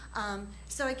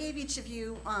 So I gave each of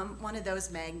you one of those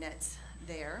magnets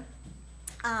there.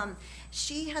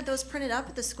 She had those printed up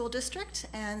at the school district,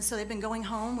 and so they've been going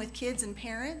home with kids and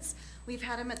parents. We've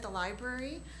had them at the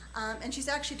library, and she's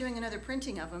actually doing another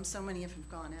printing of them, so many of them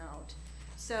have gone out.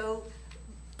 So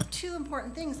two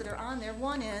important things that are on there.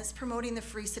 One is promoting the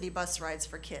free city bus rides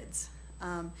for kids.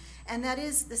 And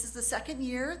this is the second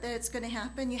year that it's going to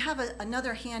happen. You have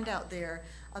another handout there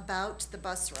about the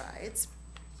bus rides.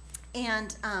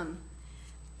 And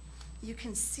you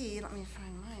can see, let me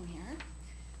find mine here.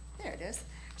 There it is.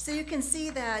 So you can see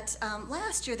that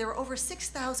last year there were over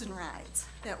 6,000 rides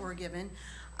that were given,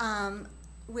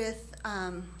 with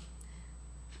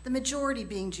the majority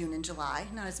being June and July,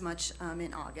 not as much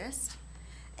in August.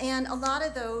 And a lot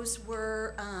of those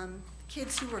were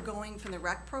kids who were going from the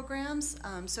rec programs.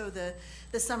 So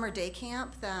the summer day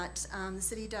camp that the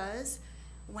city does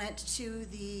went to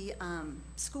the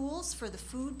schools for the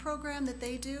food program that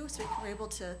they do. So we were able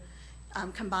to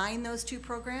combine those two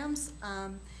programs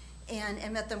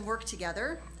and let them work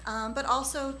together. But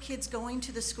also kids going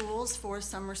to the schools for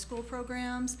summer school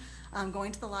programs,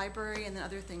 going to the library, and then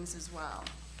other things as well.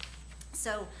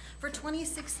 So for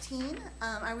 2016,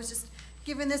 I was just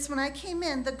given this when I came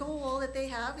in. The goal that they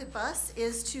have at BUS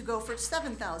is to go for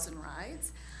 7,000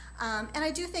 rides. And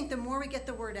I do think the more we get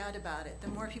the word out about it, the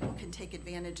more people can take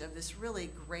advantage of this really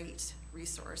great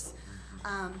resource.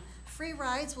 Free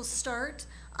rides will start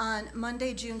on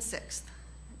Monday, June 6th.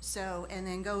 So, and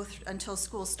then go until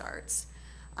school starts.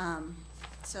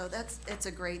 So it's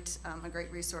a great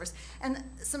resource. And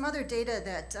some other data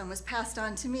that was passed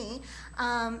on to me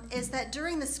is that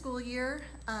during the school year,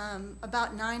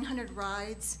 about 900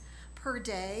 rides per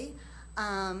day,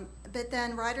 but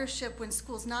then ridership when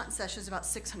school's not in session is about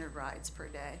 600 rides per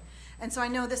day. And so I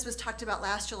know this was talked about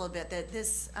last year a little bit, that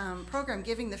this program,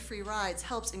 giving the free rides,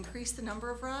 helps increase the number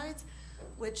of rides,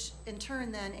 which in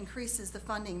turn then increases the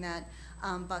funding that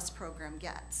BUS program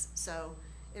gets. So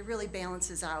it really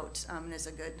balances out and is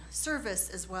a good service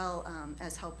as well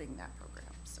as helping that program.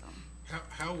 So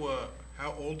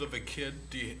How old of a kid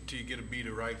do you get to be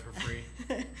to ride for free?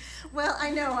 Well,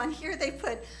 I know on here they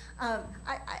put, I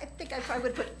think I probably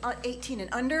would put 18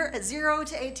 and under, 0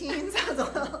 to 18. Sounds a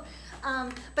little,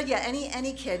 but yeah,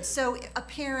 any kid. So a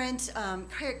parent,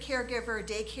 caregiver,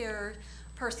 daycare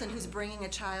person who's bringing a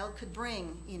child could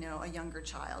bring, a younger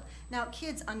child. Now,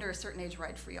 kids under a certain age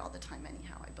ride free all the time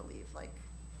anyhow, I believe, like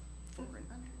 4 and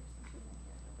under or something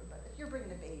like that. But if you're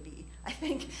bringing a baby, I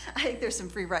think there's some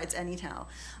free rides anyhow.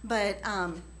 But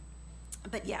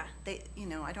yeah,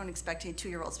 I don't expect any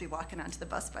 2-year-olds to be walking onto the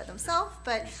bus by themselves.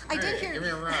 But I did hear. Give me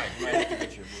a ride. You might have to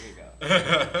get your movie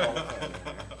out.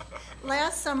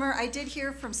 Last summer, I did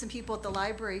hear from some people at the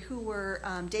library who were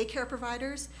daycare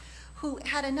providers who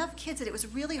had enough kids that it was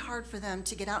really hard for them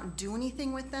to get out and do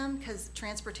anything with them because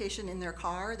transportation in their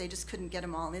car, they just couldn't get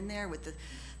them all in there with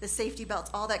the safety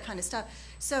belts, all that kind of stuff.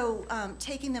 So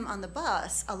taking them on the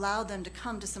bus allowed them to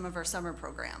come to some of our summer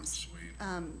programs.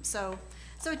 Sweet. So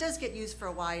it does get used for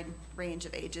a wide range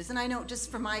of ages. And I know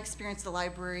just from my experience at the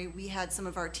library, we had some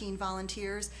of our teen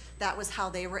volunteers. That was how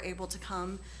they were able to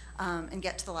come and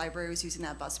get to the library, was using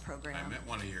that bus program. I met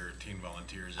one of your teen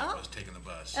volunteers that was taking the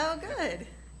bus. Oh, good.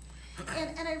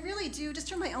 And I really do, just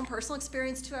from my own personal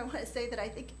experience too, I want to say that I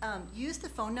think use the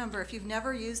phone number. If you've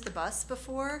never used the bus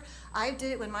before, I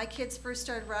did it when my kids first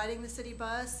started riding the city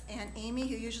bus, and Amy,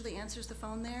 who usually answers the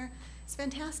phone there, it's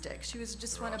fantastic. She was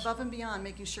just went above and beyond,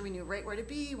 making sure we knew right where to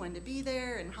be, when to be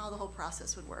there, and how the whole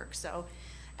process would work. So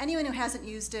anyone who hasn't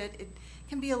used it, it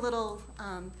can be a little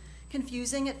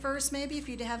confusing at first maybe if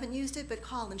you haven't used it, but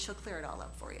call and she'll clear it all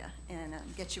up for you and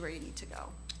get you where you need to go.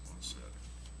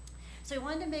 So I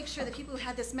wanted to make sure that people who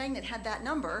had this magnet had that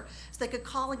number so they could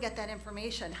call and get that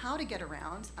information, how to get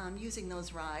around using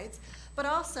those rides, but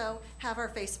also have our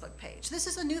Facebook page. This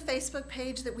is a new Facebook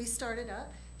page that we started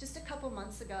up just a couple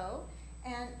months ago,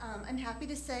 and I'm happy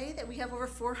to say that we have over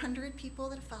 400 people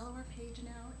that follow our page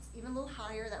now. It's even a little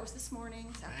higher. That was this morning.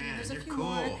 This afternoon Man, there's a you're few cool.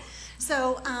 more.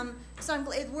 So, so I'm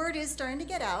glad word is starting to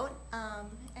get out,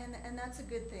 and that's a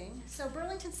good thing. So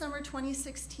Burlington Summer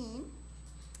 2016,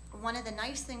 one of the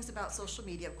nice things about social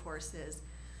media, of course, is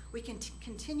we can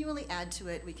continually add to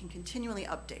it, we can continually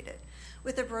update it.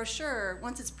 With a brochure,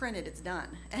 once it's printed, it's done.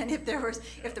 And if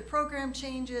the program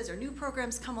changes or new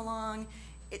programs come along,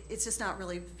 it's just not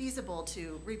really feasible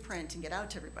to reprint and get out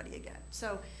to everybody again.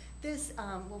 So this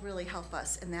will really help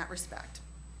us in that respect.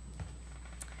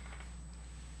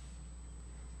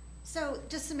 So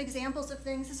just some examples of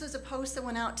things. This was a post that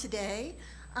went out today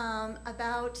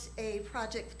about a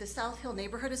project the South Hill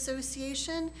Neighborhood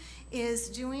Association is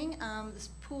doing. This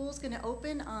pool's going to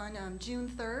open on June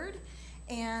 3rd,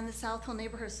 and the South Hill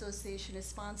Neighborhood Association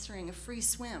is sponsoring a free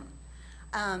swim.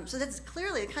 So that's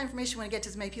clearly the kind of information we want to get to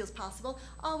as many people as possible.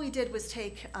 All we did was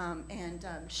take and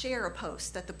share a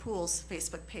post that the pool's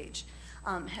Facebook page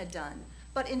had done.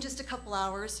 But in just a couple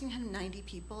hours, you had 90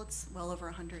 people, it's well over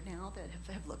 100 now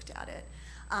that have looked at it.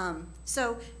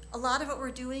 So a lot of what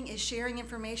we're doing is sharing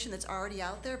information that's already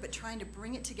out there, but trying to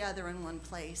bring it together in one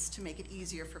place to make it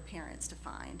easier for parents to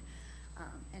find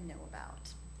and know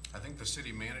about. I think the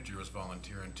city manager was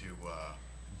volunteering to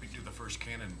do the first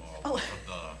cannonball Oh. of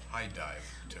the high dive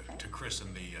to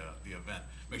christen the event.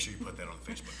 Make sure you put that on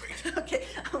the Facebook page. Okay,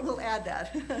 we'll add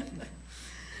that.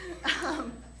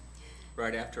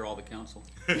 Right after all the council.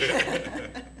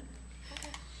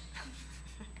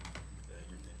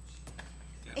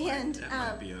 And That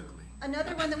might be ugly.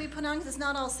 another one that we put on, because it's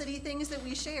not all city things that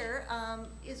we share,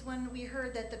 is when we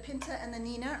heard that the Pinta and the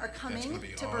Nina are coming gonna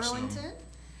be to awesome. Burlington.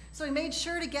 So we made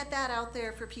sure to get that out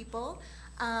there for people,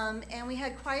 and we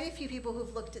had quite a few people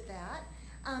who've looked at that.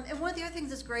 And one of the other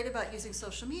things that's great about using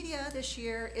social media this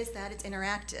year is that it's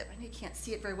interactive. And you can't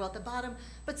see it very well at the bottom,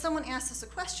 but someone asked us a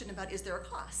question about, is there a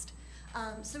cost?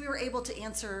 So we were able to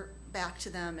answer back to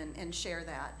them and share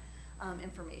that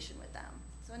information with them.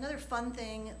 So another fun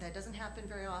thing that doesn't happen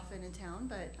very often in town,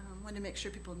 but wanted to make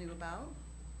sure people knew about.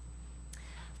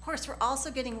 Of course, we're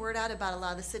also getting word out about a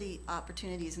lot of the city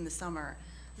opportunities in the summer.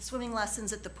 The swimming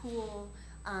lessons at the pool,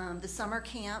 the summer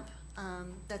camp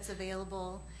that's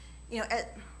available. You know,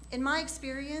 in my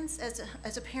experience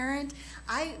as a parent,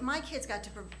 my kids got to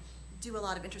do a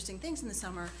lot of interesting things in the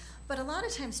summer, but a lot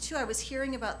of times too, I was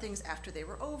hearing about things after they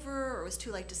were over, or it was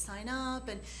too late to sign up,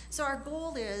 and so our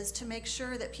goal is to make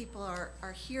sure that people are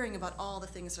hearing about all the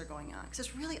things that are going on, because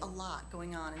there's really a lot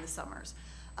going on in the summers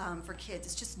for kids.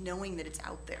 It's just knowing that it's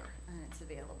out there and it's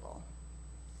available.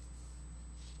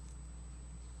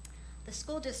 The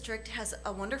school district has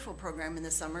a wonderful program in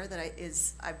the summer that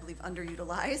is, I believe,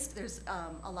 underutilized. There's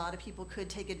a lot of people could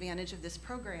take advantage of this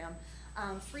program.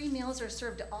 Free meals are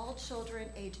served to all children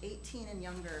age 18 and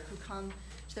younger who come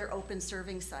to their open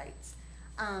serving sites.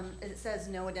 It says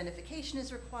no identification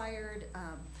is required.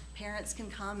 Parents can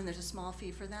come and there's a small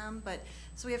fee for them. But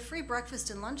so we have free breakfast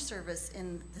and lunch service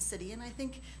in the city, and I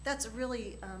think that's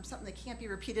really something that can't be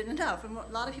repeated enough. And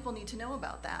a lot of people need to know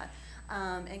about that.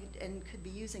 And could be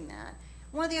using that.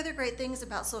 One of the other great things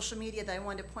about social media that I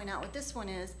wanted to point out with this one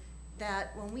is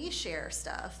that when we share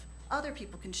stuff, other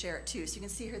people can share it too. So you can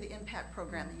see here the impact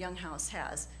program that Young House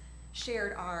has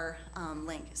shared our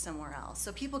link somewhere else.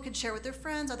 So people can share with their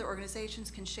friends, other organizations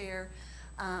can share,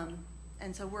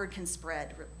 and so word can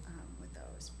spread with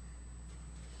those.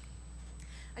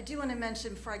 I do want to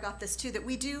mention before I got this too that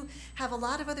we do have a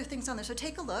lot of other things on there, so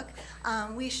take a look.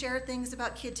 We share things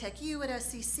about Kid Tech U at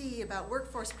SCC, about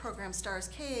workforce programs, Stars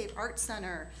Cave, Art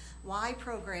Center, Y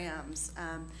programs.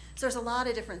 So there's a lot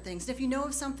of different things. And if you know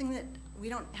of something that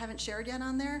we haven't shared yet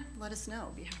on there, let us know.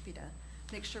 Be happy to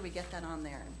make sure we get that on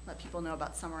there and let people know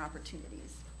about summer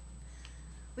opportunities.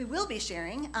 We will be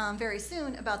sharing very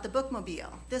soon about the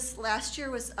Bookmobile. This last year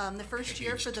was the first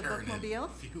year for the Bookmobile.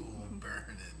 Fuel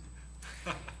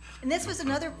burning. And this was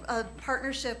another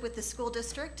partnership with the school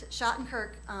district.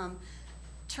 Schottenkirk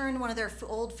turned one of their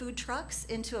old food trucks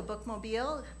into a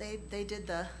bookmobile. They did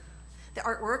the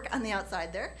artwork on the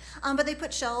outside there, but they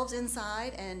put shelves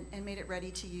inside and made it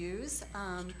ready to use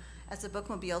as a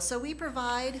bookmobile. So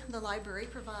the library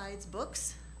provides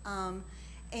books,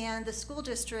 and the school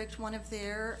district, one of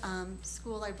their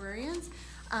school librarians,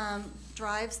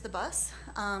 drives the bus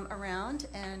around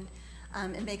and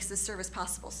makes this service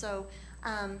possible. So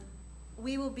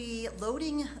we will be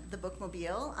loading the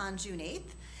bookmobile on June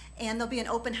 8th, and there'll be an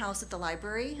open house at the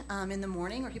library in the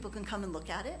morning where people can come and look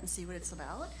at it and see what it's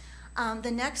about.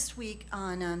 The next week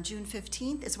on June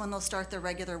 15th is when they'll start their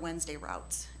regular Wednesday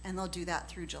routes, and they'll do that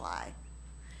through July.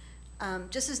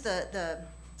 Just as the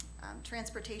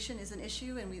transportation is an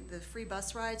issue, and the free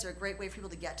bus rides are a great way for people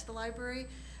to get to the library,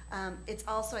 It's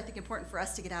also, I think, important for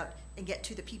us to get out and get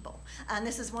to the people. And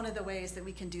this is one of the ways that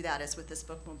we can do that is with this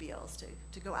bookmobile, is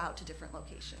to go out to different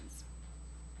locations.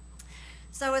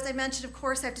 So as I mentioned, of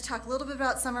course, I have to talk a little bit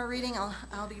about summer reading.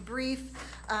 I'll be brief.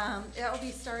 It will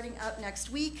be starting up next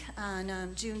week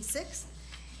on June 6th.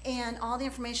 And all the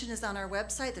information is on our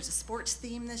website. There's a sports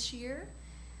theme this year.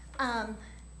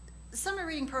 The summer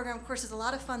reading program, of course, is a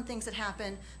lot of fun things that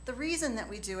happen. The reason that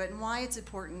we do it and why it's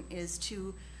important is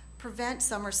to prevent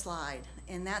summer slide.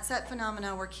 And that's that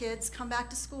phenomena where kids come back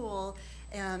to school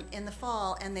in the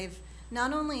fall and they've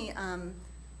not only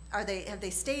have they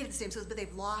stayed at the same schools, but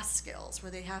they've lost skills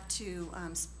where they have to,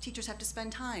 teachers have to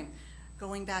spend time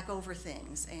going back over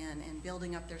things and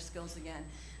building up their skills again.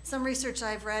 Some research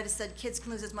I've read has said kids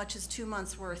can lose as much as 2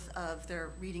 months worth of their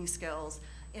reading skills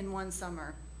in one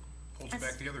summer. Holds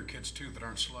back the other kids too that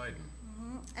aren't sliding.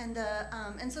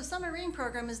 Mm-hmm. And so summer reading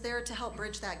program is there to help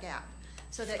bridge that gap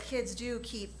so that kids do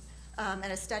keep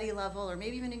at a steady level or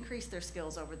maybe even increase their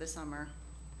skills over the summer.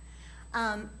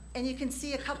 And you can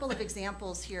see a couple of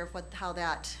examples here of how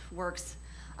that works.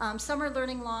 Summer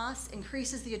learning loss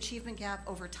increases the achievement gap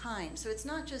over time. So it's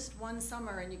not just one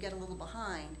summer and you get a little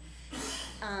behind.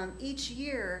 Each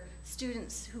year,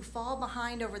 students who fall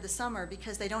behind over the summer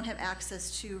because they don't have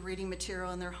access to reading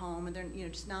material in their home and they're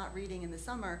just not reading in the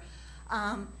summer,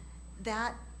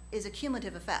 that is a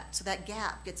cumulative effect. So that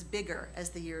gap gets bigger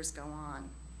as the years go on.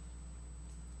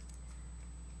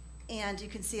 And you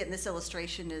can see it in this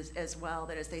illustration as well,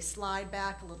 that as they slide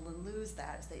back a little and lose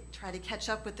that, as they try to catch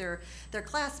up with their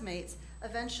classmates,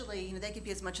 eventually they could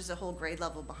be as much as a whole grade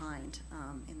level behind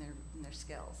in their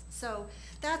skills. So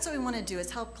that's what we want to do,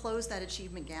 is help close that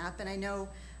achievement gap. And I know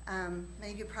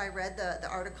many of you probably read the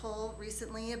article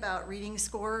recently about reading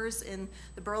scores in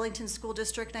the Burlington School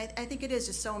District. And I think it is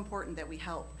just so important that we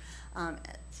help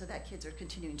so that kids are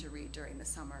continuing to read during the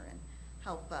summer and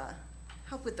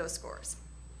help with those scores.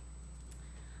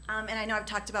 And I know I've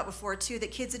talked about before too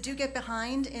that kids that do get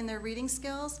behind in their reading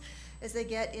skills as they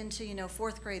get into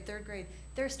 4th grade, 3rd grade,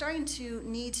 they're starting to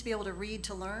need to be able to read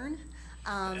to learn.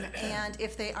 And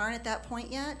if they aren't at that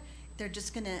point yet, they're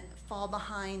just going to fall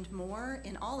behind more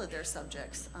in all of their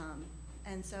subjects.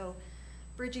 And so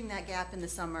bridging that gap in the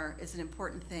summer is an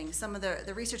important thing. Some of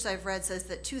the research I've read says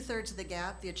that 2/3 of the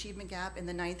gap, the achievement gap in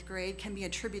the 9th grade, can be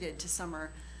attributed to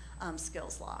summer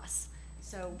skills loss.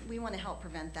 So we want to help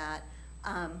prevent that.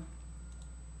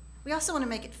 We also want to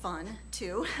make it fun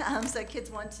too, so kids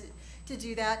want to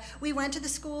do that. We went to the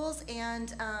schools,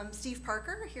 and Steve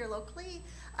Parker here locally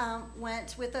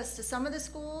went with us to some of the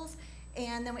schools,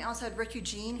 and then we also had Rick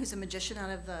Eugene, who's a magician out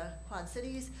of the Quad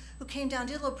Cities, who came down,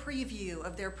 did a little preview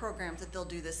of their programs that they'll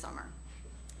do this summer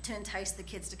to entice the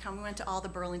kids to come. We went to all the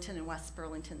Burlington and West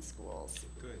Burlington schools.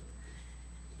 Good.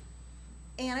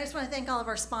 And I just want to thank all of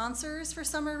our sponsors for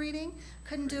summer reading.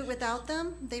 Couldn't do it without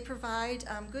them. They provide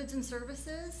goods and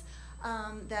services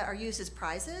that are used as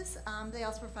prizes. They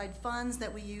also provide funds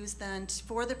that we use then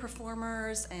for the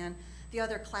performers and the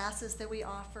other classes that we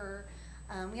offer.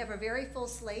 We have a very full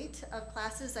slate of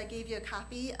classes. I gave you a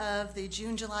copy of the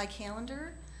June-July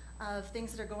calendar of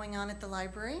things that are going on at the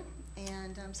library.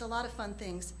 And so a lot of fun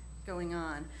things going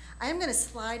on. I am going to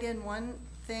slide in one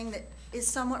thing that is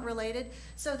somewhat related.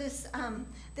 So this,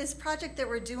 this project that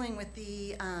we're doing with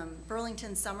the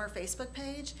Burlington Summer Facebook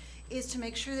page is to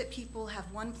make sure that people have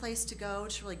one place to go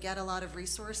to really get a lot of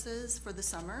resources for the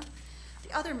summer.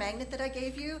 The other magnet that I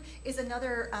gave you is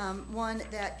another one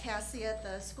that Cassie at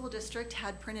the school district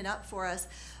had printed up for us,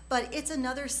 but it's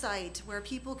another site where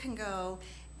people can go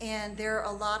and there are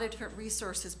a lot of different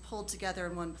resources pulled together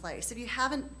in one place. If you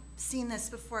haven't seen this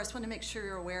before, I just want to make sure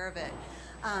you're aware of it.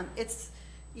 It's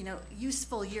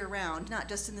useful year-round, not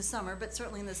just in the summer, but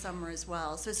certainly in the summer as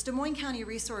well. So it's Des Moines County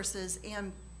Resources,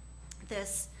 and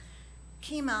this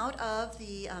came out of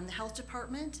the health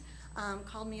department,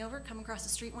 called me over, come across the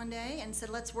street one day, and said,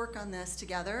 let's work on this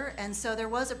together. And so there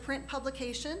was a print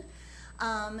publication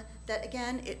that,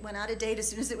 again, it went out of date as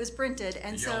soon as it was printed.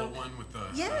 And the so, yellow one with the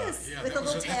yes, yeah, with the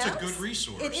little tabs. That's a good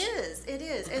resource. It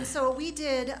is. And so what we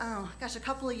did, a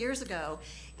couple of years ago,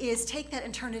 is take that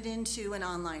and turn it into an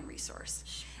online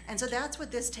resource. And so that's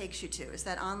what this takes you to, is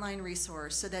that online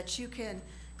resource, so that you can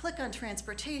click on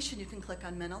transportation, you can click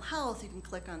on mental health, you can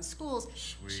click on schools,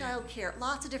 child care,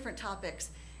 lots of different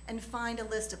topics, and find a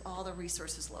list of all the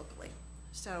resources locally.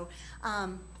 So,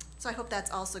 so I hope that's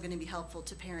also going to be helpful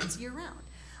to parents year-round.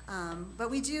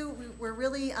 But we're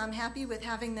really happy with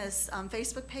having this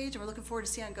Facebook page, and we're looking forward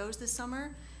to see how it goes this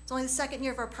summer. It's only the 2nd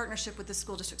year of our partnership with the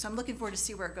school district, so I'm looking forward to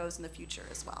see where it goes in the future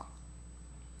as well.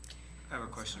 I have a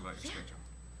question about your schedule.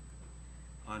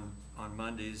 On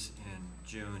Mondays in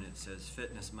June, it says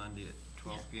Fitness Monday at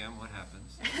 12 p.m., what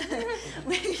happens?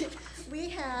 We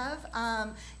have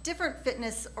different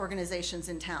fitness organizations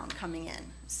in town coming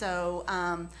in. So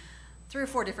 3 or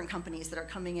 4 different companies that are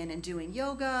coming in and doing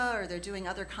yoga, or they're doing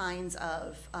other kinds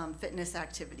of fitness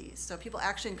activities. So people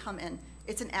actually come in.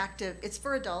 It's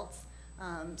for adults.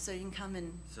 So you can come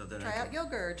and So then try out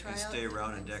yoga or try I out. stay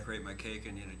around and decorate my cake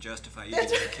and justify eating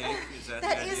the cake. Is that the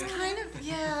That idea? is kind of,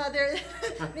 yeah,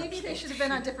 maybe they should have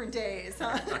been on different days,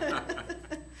 huh?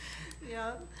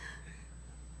 Yeah.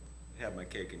 Have my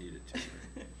cake and eat it too.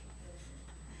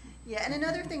 Yeah, and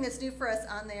another thing that's new for us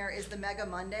on there is the Mega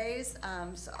Mondays.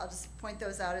 So I'll just point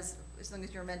those out as long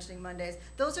as you're mentioning Mondays.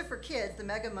 Those are for kids, the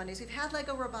Mega Mondays. We've had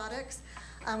Lego Robotics,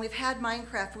 we've had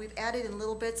Minecraft, we've added in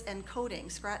Little Bits and coding,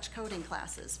 scratch coding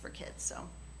classes for kids. So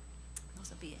those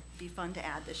will be fun to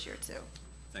add this year too.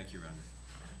 Thank you,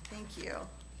 Rhonda. Thank you.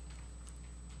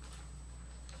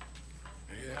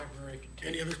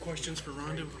 Any other questions for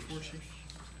Rhonda before she?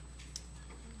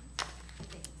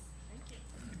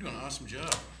 You're doing an awesome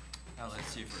job. Now let's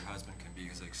see if her husband can be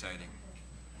as exciting.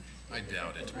 I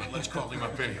doubt it, but let's call him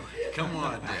up anyway. Come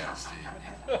on down, Steve.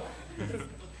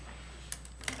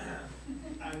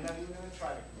 I'm not even gonna try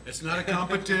to. It's not a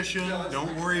competition,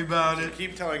 don't worry about it.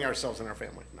 Keep telling ourselves and our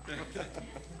family. No.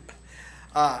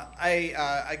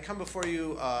 I come before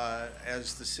you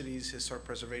as the city's Historic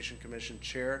Preservation Commission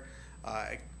Chair.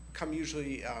 I come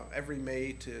usually every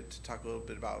May to talk a little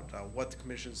bit about what the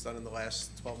commission's done in the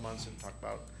last 12 months and talk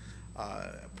about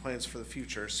plans for the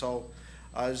future. So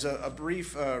there's a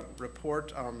brief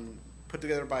report put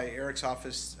together by Eric's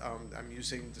office. I'm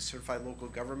using the Certified Local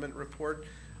Government Report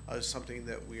as something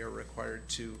that we are required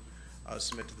to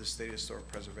submit to the State Historic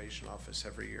Preservation Office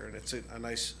every year. And it's a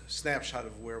nice snapshot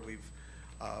of where we've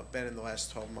been in the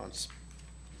last 12 months.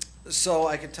 So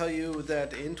I can tell you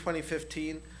that in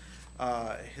 2015,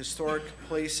 historic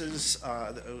places,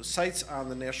 sites on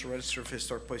the National Register of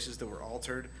Historic Places that were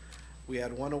altered. We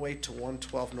had 108 to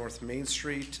 112 North Main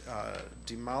Street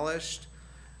demolished.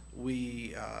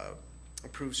 We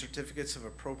approved certificates of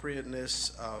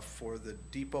appropriateness for the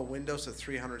depot windows at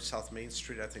 300 South Main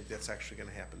Street. I think that's actually going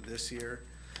to happen this year.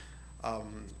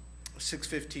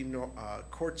 615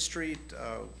 Court Street,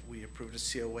 we approved a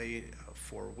COA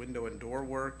for window and door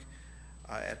work.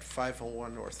 At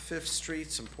 501 North 5th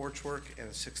Street, some porch work, and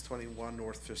at 621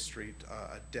 North 5th Street,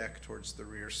 a deck towards the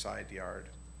rear side yard.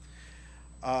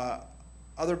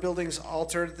 Other buildings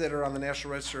altered that are on the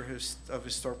National Register of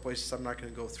Historic Places. I'm not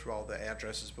going to go through all the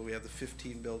addresses, but we have the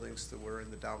 15 buildings that were in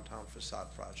the downtown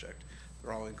facade project.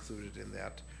 They're all included in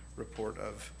that report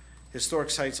of historic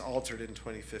sites altered in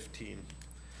 2015.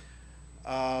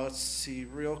 Let's see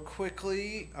real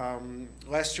quickly.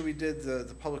 Last year we did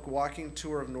the public walking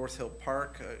tour of North Hill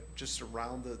Park, just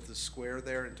around the square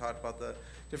there, and talked about the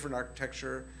different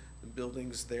architecture, the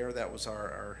buildings there. That was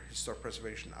our historic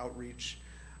preservation outreach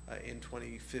in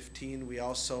 2015. We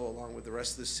also, along with the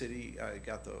rest of the city,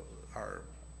 got our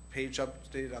page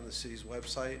updated on the city's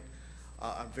website.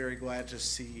 I'm very glad to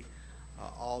see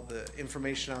all the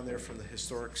information on there from the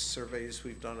historic surveys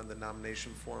we've done and the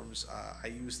nomination forms. I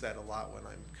use that a lot when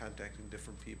I'm contacting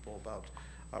different people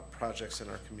about projects in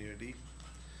our community.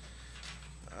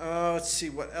 Let's see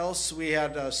what else. We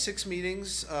had 6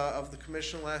 meetings of the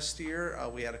commission last year.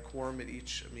 We had a quorum at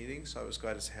each meeting, so I was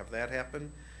glad to have that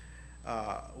happen.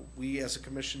 We as a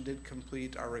commission did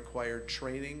complete our required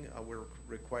training. We're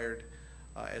required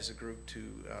as a group to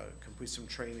complete some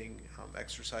training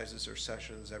exercises or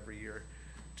sessions every year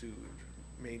to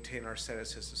maintain our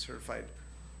status as a certified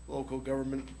local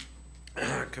government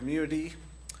community.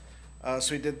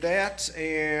 So we did that,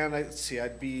 and let's see,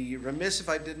 I'd be remiss if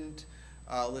I didn't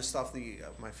list off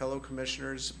my fellow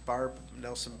commissioners: Barb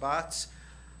Nelson Botts,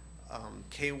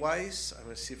 Kay Weiss, I'm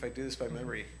going to see if I do this by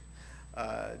memory,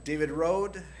 David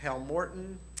Rode, Hal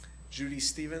Morton, Judy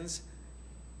Stevens,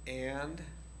 and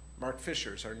Mark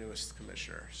Fisher is our newest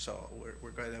commissioner. So we're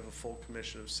going to have a full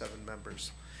commission of 7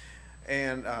 members.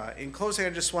 And in closing, I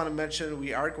just want to mention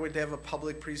we are going to have a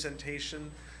public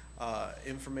presentation,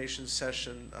 information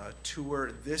session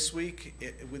tour this week.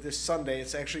 With this Sunday,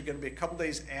 it's actually going to be a couple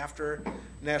days after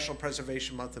National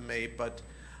Preservation Month in May, but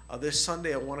this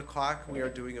Sunday at 1 o'clock, we are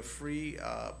doing a free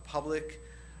public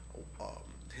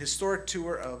historic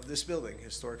tour of this building,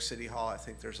 Historic City Hall. I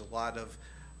think there's a lot of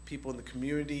people in the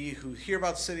community who hear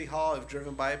about City Hall, have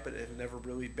driven by it, but have never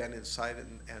really been inside it,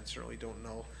 and certainly don't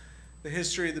know the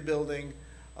history of the building,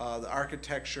 the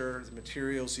architecture, the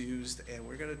materials used, and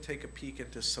we're going to take a peek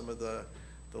into some of the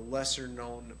lesser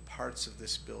known parts of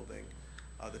this building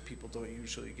that people don't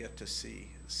usually get to see.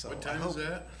 So What time is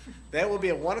that? That will be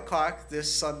at 1 o'clock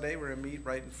this Sunday. We're going to meet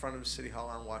right in front of City Hall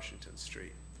on Washington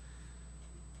Street.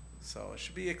 So it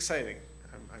should be exciting.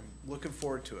 I'm looking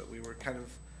forward to it. We were kind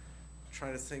of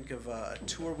trying to think of a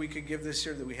tour we could give this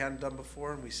year that we hadn't done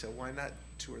before, and we said, why not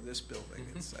tour this building?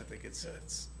 I think it's a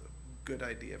good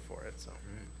idea for it, so.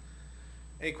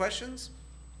 Any questions?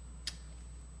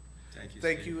 Thank you,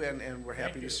 Thank Steve. you, and we're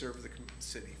happy Thank you. to serve the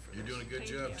city for You're this. doing a good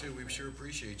job too. We sure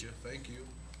appreciate you. Thank you.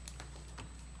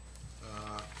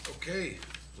 Okay,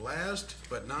 last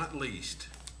but not least,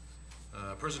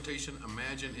 presentation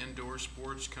Imagine Indoor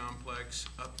Sports Complex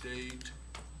update,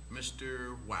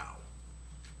 Mr. Wow.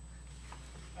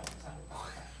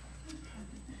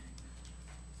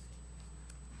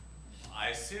 I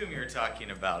assume you're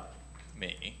talking about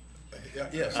me.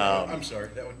 Yes, Um, I'm sorry,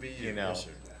 that would be you. you know, Yes,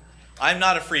 sir. I'm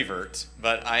not a freevert,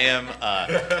 but I am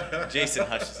Jason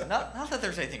Hutchison. Not that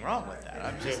there's anything wrong with that.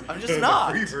 I'm just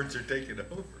not. The Freebirds are taking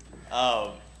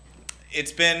over.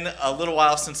 It's been a little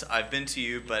while since I've been to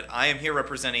you, but I am here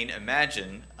representing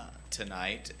Imagine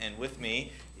tonight, and with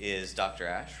me is Dr.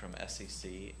 Ash from SEC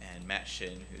and Matt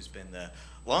Shin, who's been the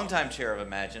longtime chair of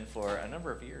Imagine for a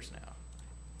number of years now.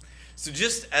 So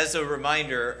just as a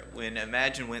reminder, when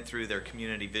Imagine went through their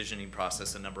community visioning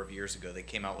process a number of years ago, they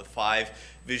came out with 5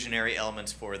 visionary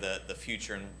elements for the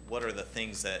future and what are the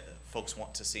things that folks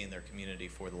want to see in their community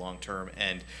for the long term.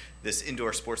 And this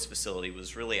indoor sports facility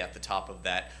was really at the top of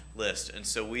that list. And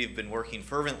so we've been working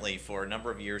fervently for a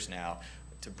number of years now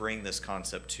to bring this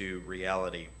concept to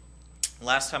reality.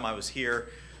 Last time I was here,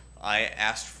 I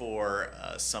asked for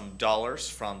some dollars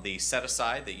from the set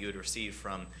aside that you had received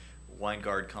from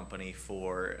Weingard Company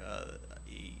for a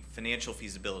financial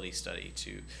feasibility study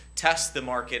to test the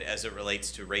market as it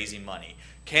relates to raising money.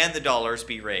 Can the dollars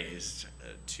be raised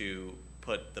to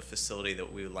put the facility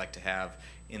that we would like to have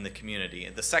in the community?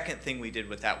 And the second thing we did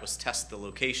with that was test the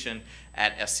location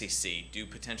at SCC. Do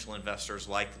potential investors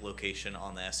like the location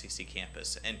on the SCC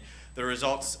campus? And the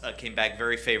results came back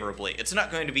very favorably. It's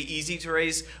not going to be easy to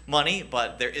raise money,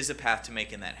 but there is a path to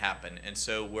making that happen. And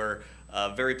so we're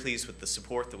very pleased with the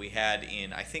support that we had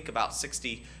in, I think, about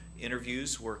 60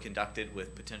 interviews were conducted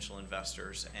with potential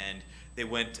investors, and they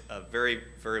went very,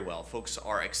 very well. Folks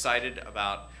are excited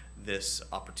about this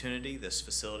opportunity, this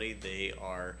facility. They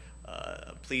are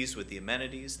pleased with the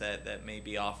amenities that may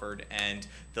be offered, and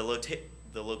the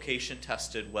location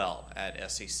tested well at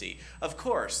SEC. Of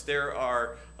course, there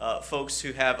are folks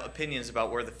who have opinions about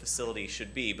where the facility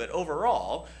should be, but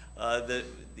overall, the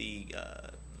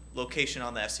location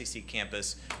on the SCC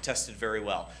campus tested very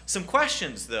well. Some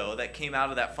questions, though, that came out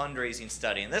of that fundraising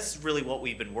study, and that's really what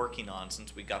we've been working on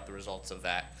since we got the results of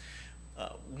that.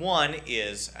 One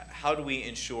is, how do we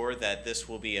ensure that this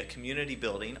will be a community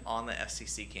building on the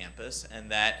SCC campus, and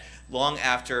that long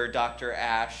after Dr.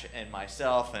 Ash and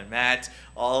myself and Matt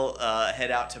all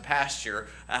head out to pasture,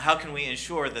 how can we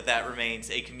ensure that that remains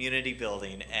a community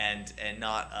building and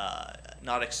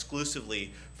not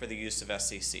exclusively for the use of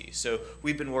SCC? So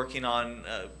we've been working on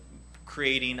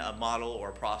creating a model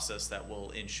or process that will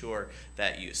ensure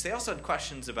that use. They also had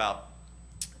questions about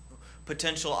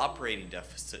potential operating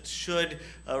deficits. Should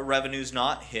revenues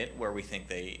not hit where we think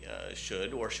they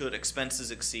should, or should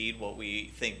expenses exceed what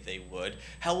we think they would,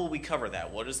 how will we cover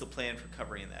that? What is the plan for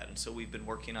covering that? And so we've been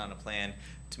working on a plan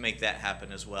to make that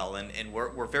happen as well. And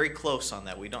we're very close on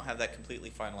that. We don't have that completely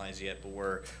finalized yet, but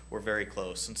we're very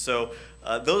close. And so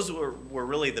those were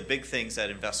really the big things that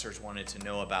investors wanted to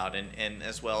know about, and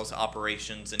as well as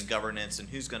operations and governance and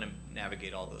who's going to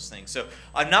navigate all those things. So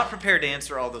I'm not prepared to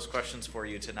answer all those questions for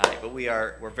you tonight, but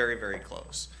we're very, very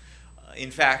close.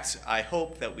 In fact, I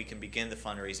hope that we can begin the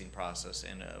fundraising process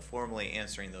and formally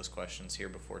answering those questions here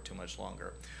before too much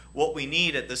longer. What we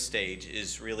need at this stage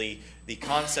is really the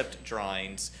concept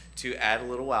drawings to add a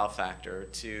little wow factor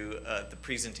to the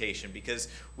presentation, because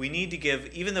we need to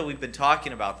give, even though we've been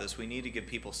talking about this, we need to give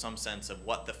people some sense of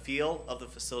what the feel of the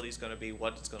facility is going to be,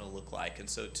 what it's going to look like. And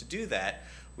so to do that,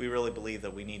 we really believe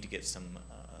that we need to get some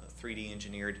 3D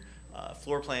engineered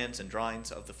floor plans and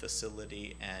drawings of the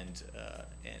facility and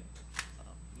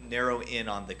narrow in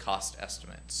on the cost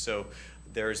estimates. So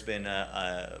there's been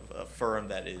a firm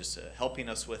that is helping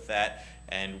us with that,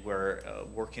 and we're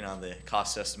working on the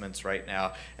cost estimates right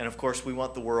now. And of course, we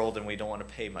want the world, and we don't want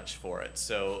to pay much for it.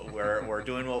 So we're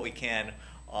doing what we can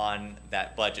on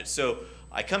that budget. So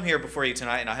I come here before you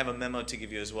tonight, and I have a memo to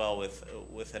give you as well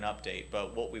with an update.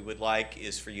 But what we would like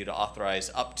is for you to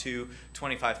authorize up to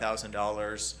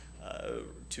 $25,000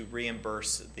 to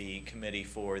reimburse the committee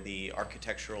for the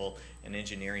architectural and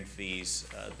engineering fees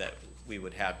that we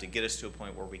would have to get us to a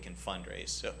point where we can fundraise.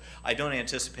 So I don't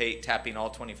anticipate tapping all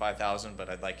 $25,000, but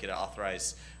I'd like you to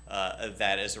authorize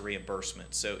that as a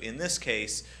reimbursement. So in this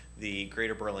case, the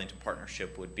Greater Burlington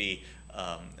Partnership would be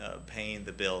paying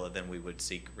the bill, and then we would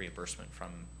seek reimbursement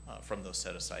from those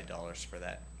set-aside dollars for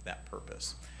that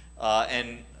purpose.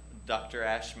 And Dr.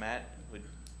 Ash, Matt,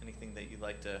 anything that you'd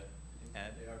like to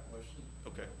add? Yeah, question?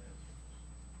 Okay.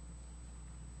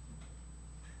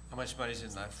 How much money's in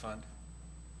that fund?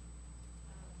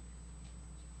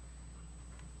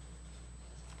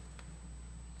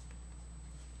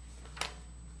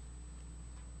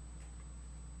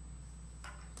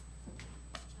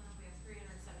 We have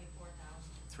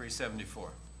 $374,000. 374,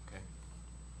 okay.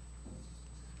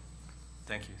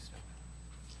 Thank you, Steph.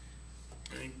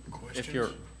 Any questions?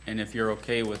 If you're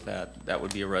okay with that, that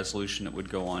would be a resolution that would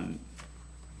go on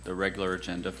the regular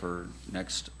agenda for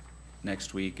next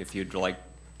week. If you'd like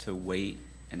to wait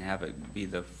and have it be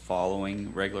the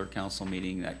following regular council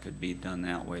meeting, that could be done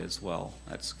that way as well.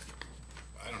 That's,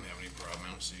 I don't have any problem. I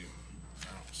don't see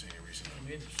any reason I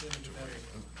mean, the sooner the to better.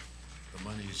 wait. The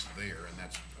money's there, and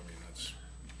that's what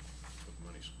the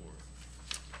money's for.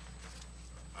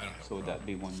 I don't have a so would problem. that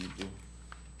be one you do?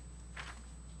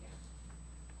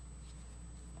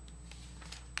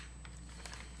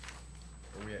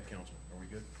 Where are we at, council? Are we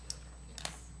good?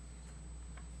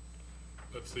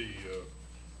 That's the,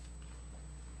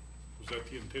 was that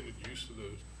the intended use of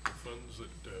the funds that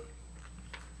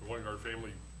the Weingart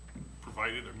family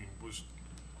provided? I mean,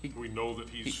 do we know that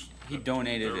He that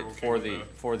donated they're it okay with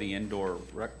for that? the indoor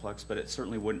recplex, but it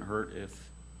certainly wouldn't hurt if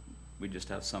we just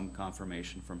have some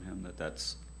confirmation from him that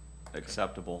that's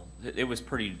acceptable. It was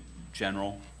pretty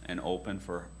general and open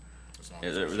for, As long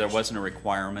as there wasn't a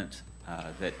requirement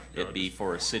that Yeah, it be just-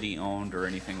 for a city-owned or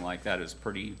anything like that. It's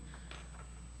pretty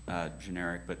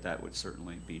generic, but that would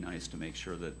certainly be nice to make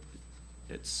sure that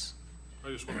it's I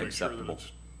just want to make sure that acceptable.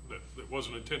 that it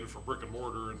wasn't intended for brick and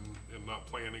mortar and not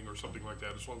planning or something like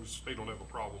that. As long as they don't have a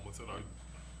problem with it,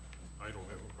 I don't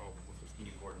have a problem with it. Can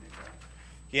you coordinate that?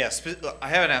 Yeah, I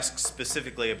haven't asked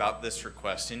specifically about this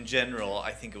request. In general,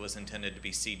 I think it was intended to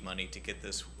be seed money to get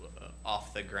this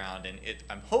off the ground, and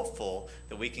I'm hopeful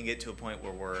that we can get to a point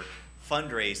where we're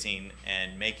fundraising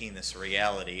and making this a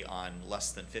reality on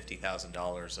less than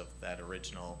 $50,000 of that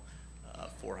original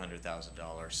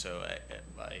 $400,000. So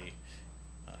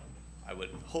I would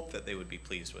hope that they would be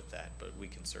pleased with that, but we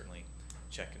can certainly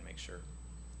check and make sure.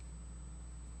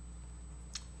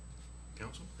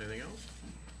 Council, anything else?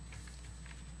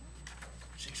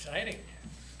 It's exciting.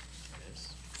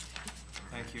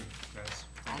 Thank you, guys.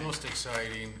 Almost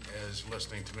exciting as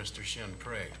listening to Mr. Shin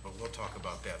pray, but we'll talk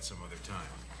about that some other time.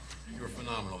 You were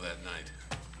phenomenal that night.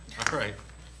 All right.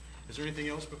 Is there anything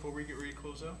else before we get ready to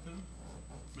close out then?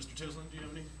 Mr. Tislin, do you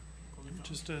have any closing comments?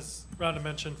 Just as Rhonda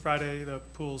mentioned, Friday the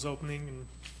pool's opening and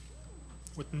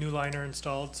with new liner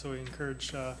installed, so we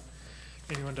encourage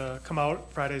anyone to come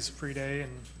out. Friday's a free day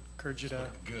and encourage you to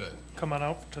Good. come on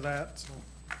out to that. So.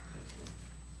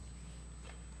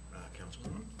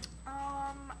 Councilwoman?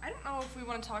 I don't know if we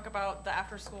want to talk about the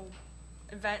after-school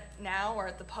event now or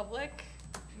at the public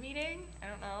meeting. I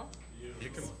don't know.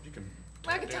 You can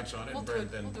Well, I could dance talk- on it we'll and do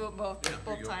it, then. we'll do it both, Yeah,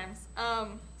 there you both go.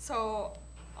 times. So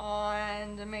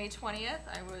on May 20th,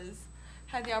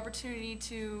 had the opportunity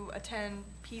to attend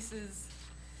Pieces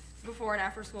before and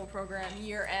after school program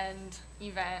year-end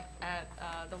event at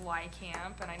the Y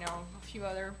camp, and I know a few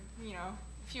other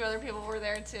people were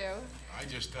there too. I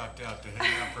just stopped out to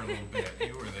hang out for a little bit.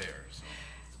 You were there, so.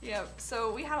 Yep,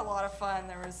 so we had a lot of fun.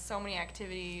 There was so many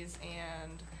activities,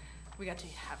 and we got to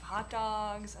have hot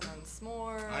dogs and then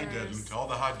s'mores. I didn't. All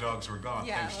the hot dogs were gone,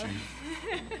 Yeah. thanks,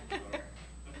 Chief.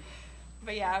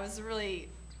 But yeah, it was a really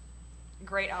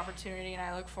great opportunity, and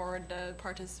I look forward to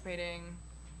participating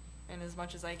in as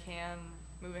much as I can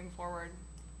moving forward.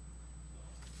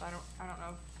 So I don't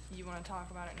know if you want to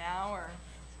talk about it now, or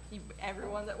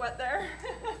everyone that went there,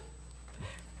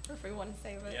 or if we want to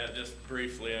save it. Yeah, just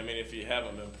briefly, I mean, if you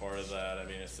haven't been part of that, I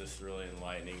mean, it's just really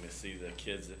enlightening to see the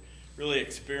kids that really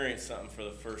experience something for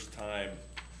the first time.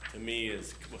 To me,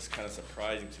 was kind of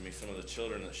surprising to me. Some of the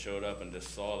children that showed up and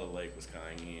just saw the lake was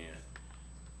kind of, yeah.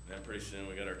 And then pretty soon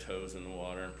we got our toes in the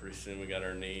water, and pretty soon we got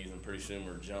our knees, and pretty soon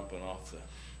we're jumping off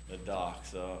the dock.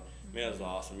 So, I mean, it was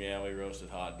awesome. Yeah, we roasted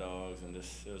hot dogs, and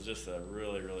it was just a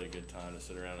really, really good time to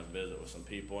sit around and visit with some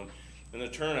people. And the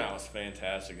turnout was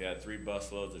fantastic. We had 3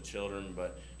 busloads of children,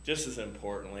 but just as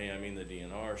importantly, I mean, the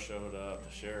DNR showed up,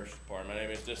 the sheriff's department. I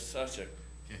mean, it's just such a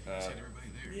Yeah, you seen everybody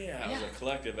there. yeah, it was a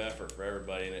collective effort for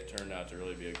everybody, and it turned out to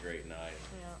really be a great night.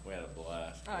 Yeah. We had a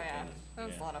blast. Oh yeah, that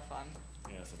was Yeah. a lot of fun.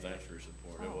 Yeah, so thanks for your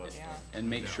support. It Oh, was yeah. fun. And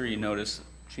make sure you notice,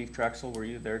 Chief Drexel, were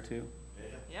you there too?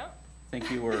 Yep. Think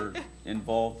you were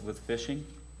involved with fishing?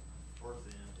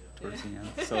 Towards the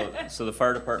end. So the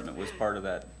fire department was part of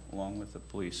that along with the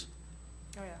police.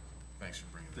 Oh yeah. Thanks for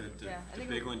bringing that up. The, Yeah, I the think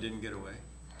big we- one didn't get away?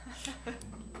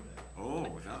 Oh,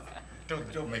 no.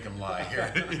 Don't make them lie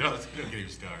here. You know, don't get him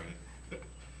started.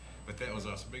 But that was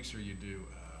awesome. Make sure you do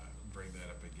bring that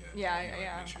up again. Yeah, You know,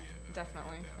 yeah, make sure you,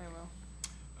 definitely, hit that. I will.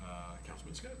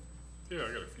 Councilman Scott? Yeah,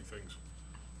 I got a few things.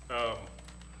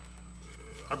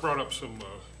 I brought up some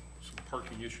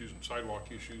parking issues and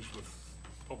sidewalk issues with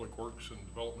Public Works and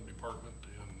Development Department,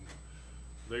 and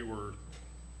they were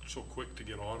so quick to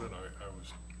get on it,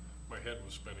 my head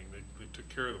was spinning. They took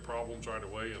care of the problems right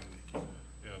away and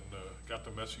got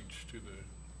the message to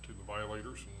the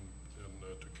violators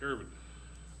and took care of it.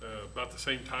 About the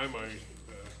same time, I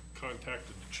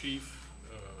contacted the chief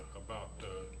about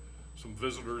some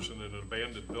visitors in an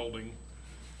abandoned building,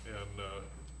 and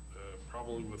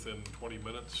probably within 20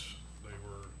 minutes, they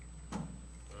were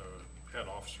had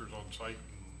officers on site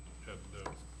and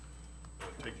had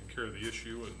taken care of the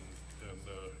issue and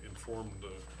informed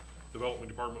the development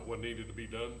department what needed to be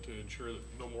done to ensure that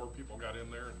no more people got in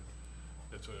there.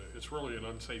 And it's really an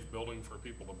unsafe building for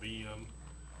people to be in,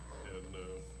 and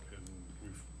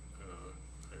we've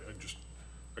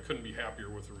I couldn't be happier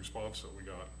with the response that we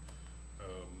got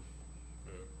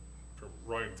from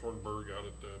Ryan Thornburg out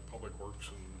at Public Works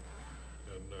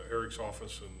and Eric's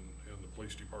office and the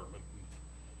police department.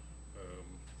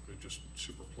 They're just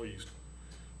super pleased.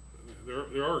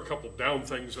 There are a couple down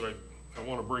things that I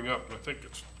want to bring up, and I think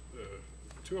it's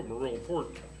two of them are real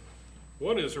important.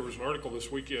 One is there was an article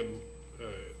this weekend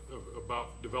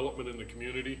about development in the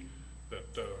community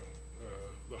that the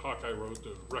Hawkeye wrote,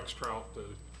 the Rex Trout, the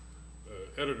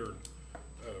editor,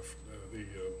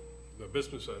 the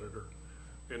business editor.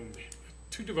 And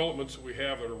two developments that we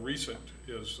have that are recent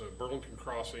is Burlington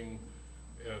Crossing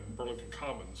and Burlington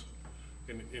Commons.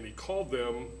 And he called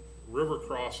them River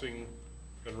Crossing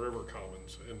and River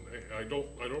Commons. And I don't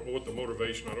know what the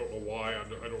motivation, I don't know why, I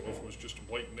don't know if it was just a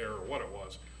blatant error or what it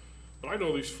was. But I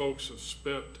know these folks have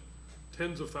spent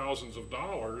tens of thousands of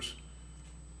dollars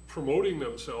promoting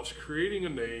themselves, creating a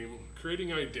name,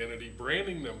 creating identity,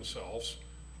 branding themselves,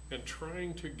 and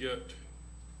trying to get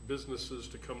businesses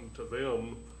to come to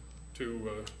them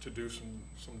to do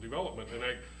some development. And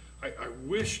I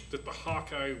wish that the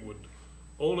Hawkeye would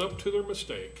own up to their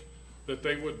mistake, that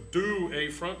they would do a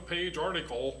front page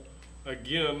article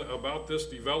again about this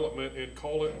development and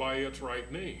call it by its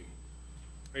right name.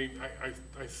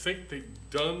 I think they've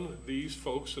done these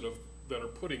folks that are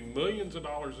putting millions of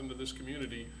dollars into this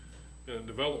community and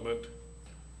development,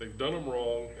 they've done them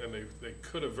wrong, and they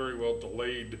could have very well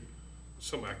delayed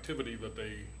some activity that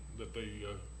they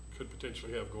could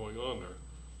potentially have going on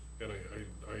there. And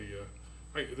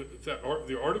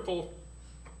the article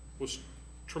was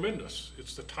tremendous.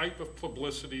 It's the type of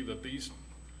publicity that these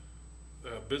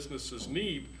businesses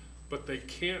need, but they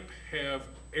can't have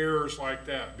errors like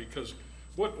that, because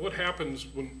what happens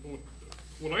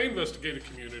when I investigate a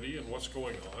community and what's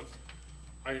going on,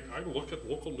 I look at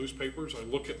local newspapers, I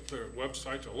look at their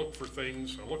websites, I look for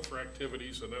things, I look for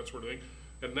activities and that sort of thing,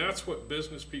 and that's what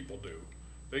business people do.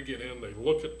 They get in, they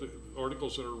look at the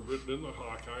articles that are written in the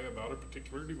Hawkeye about a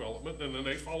particular development, and then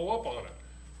they follow up on it.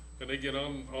 And they get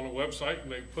on a website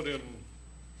and they put in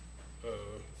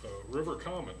River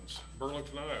Commons,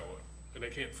 Burlington, Iowa, and they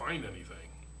can't find anything.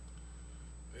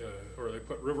 Or they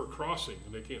put River Crossing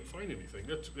and they can't find anything.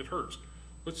 It hurts.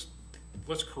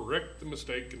 Let's correct the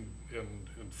mistake and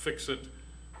fix it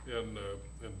and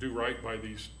do right by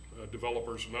these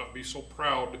developers, and not be so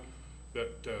proud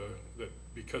that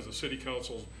because the city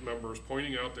council member is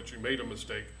pointing out that you made a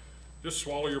mistake. Just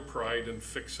swallow your pride and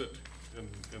fix it and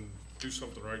do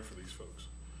something right for these folks.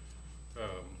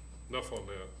 Enough on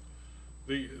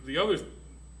that. The other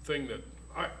thing that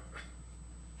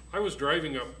I was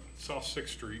driving up South 6th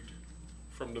Street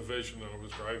from Division, and I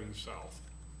was driving south.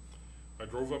 I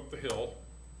drove up the hill.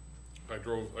 I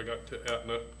got to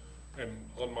Etna, and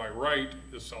on my right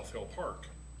is South Hill Park.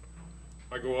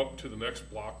 I go up to the next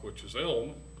block, which is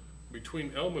Elm.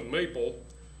 Between Elm and Maple,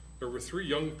 there were 3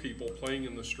 young people playing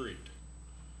in the street.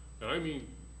 And I mean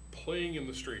playing in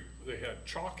the street. They had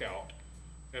chalk out,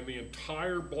 and the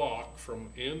entire block from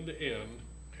end to end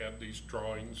had these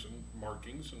drawings and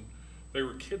markings, and they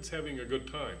were kids having a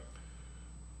good time.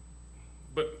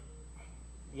 But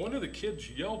one of the kids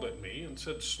yelled at me and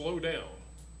said, "Slow down."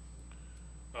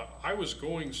 I was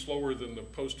going slower than the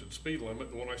posted speed limit,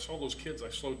 and when I saw those kids, I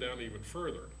slowed down even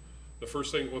further. The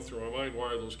first thing that went through my mind, why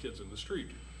are those kids in the street?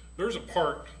 There's a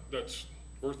park that's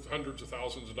worth hundreds of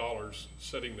thousands of dollars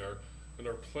sitting there, and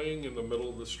they're playing in the middle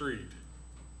of the street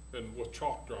and with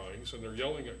chalk drawings, and they're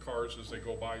yelling at cars as they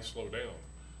go by, "Slow down."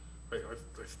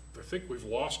 I think we've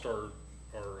lost our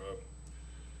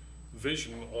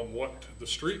vision on what the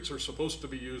streets are supposed to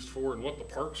be used for and what the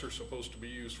parks are supposed to be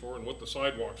used for and what the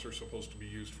sidewalks are supposed to be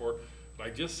used for. And I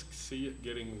just see it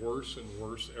getting worse and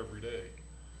worse every day.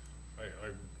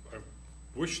 I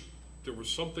wish there was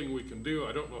something we can do.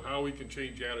 I don't know how we can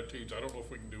change attitudes. I don't know if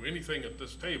we can do anything at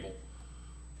this table.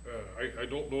 I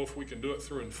don't know if we can do it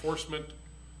through enforcement,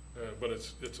 but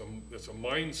it's a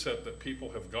mindset that people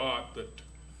have got that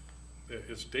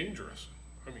is dangerous.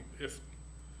 I mean, if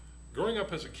growing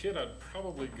up as a kid, I'd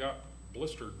probably got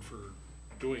blistered for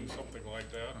doing something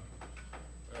like that.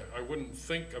 I wouldn't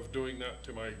think of doing that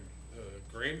to my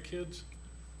grandkids,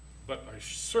 but I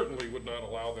certainly would not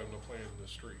allow them to play in the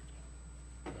street.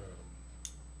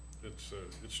 It's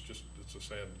a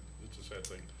sad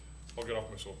thing. I'll get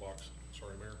off my soapbox.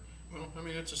 Sorry, Mayor. Well, I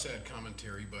mean, it's a sad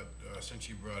commentary, but since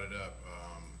you brought it up,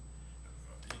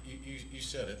 you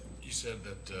said it. You said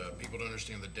that people don't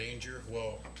understand the danger.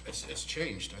 Well, it's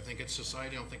changed. I think it's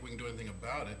society. I don't think we can do anything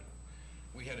about it.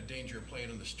 We had a danger of playing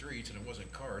in the streets, and it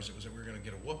wasn't cars. It was that we were going to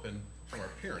get a whooping from our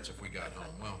parents if we got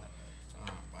home. Well,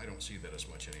 I don't see that as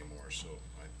much anymore. So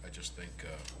I just think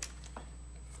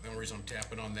the only reason I'm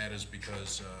tapping on that is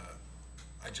because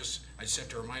I just have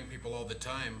to remind people all the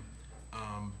time.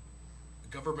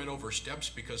 Government oversteps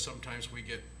because sometimes we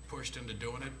get pushed into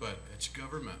doing it, but it's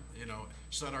government. You know,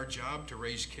 it's not our job to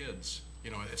raise kids.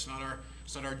 You know, it's not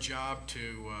our job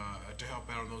to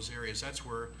help out in those areas. That's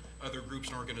where other groups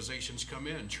and organizations come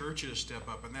in. Churches step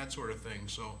up and that sort of thing.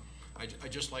 So I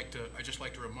just like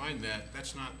to remind that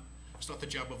it's not the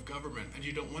job of government, and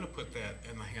you don't want to put that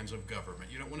in the hands of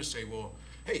government. You don't want to say, well,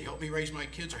 hey, help me raise my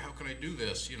kids, or how can I do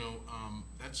this? You know,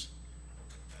 that's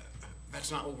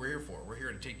not what we're here for. We're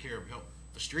here to take care of help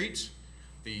the streets,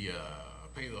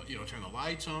 turn the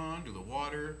lights on, do the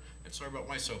water. And sorry about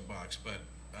my soapbox, but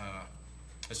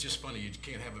it's just funny. You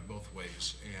can't have it both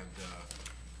ways. And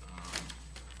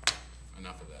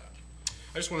enough of that.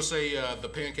 I just want to say the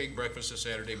pancake breakfast this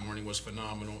Saturday morning was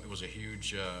phenomenal. It was a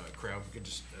huge crowd. Good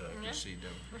to see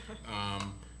them.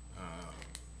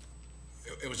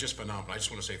 It was just phenomenal. I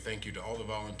just want to say thank you to all the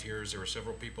volunteers. There were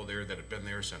several people there that had been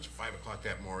there since 5 o'clock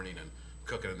that morning and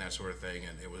cooking and that sort of thing,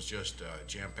 and it was just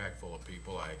jam-packed full of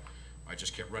people. I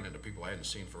just kept running into people I hadn't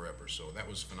seen forever, so that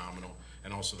was phenomenal.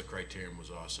 And also the Criterion was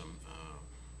awesome.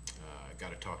 I got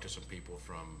to talk to some people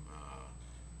from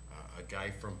a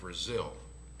guy from Brazil.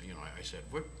 You know, I said,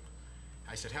 what?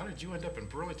 I said, how did you end up in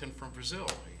Burlington from Brazil?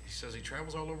 He says he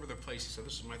travels all over the place. He said,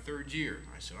 this is my 3rd year.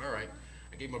 I said, all right.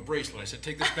 I gave him a bracelet. I said,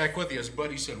 take this back with you. His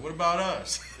buddy said, what about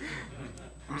us?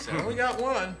 He said, I only got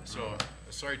one. So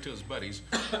sorry to his buddies.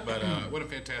 But what a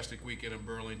fantastic weekend in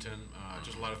Burlington.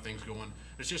 Just a lot of things going.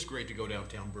 It's just great to go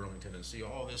downtown Burlington and see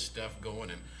all this stuff going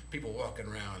and people walking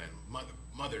around and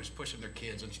mothers pushing their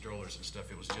kids in strollers and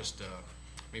stuff. It was just,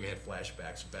 maybe I had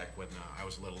flashbacks back when I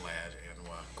was a little lad and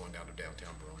going down to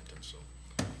downtown Burlington. So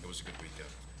it was a good weekend.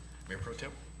 Mayor Pro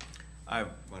Tem? I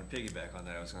want to piggyback on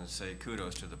that. I was going to say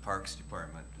kudos to the Parks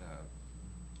Department.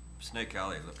 Snake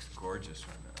Alley looks gorgeous.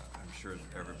 I'm sure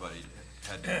everybody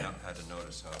had to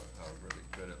notice how really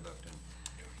good it looked. And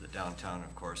the downtown,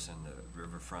 of course, and the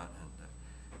riverfront and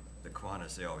the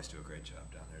Kiwanis, they always do a great job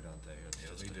down there, don't they?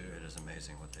 They do. It is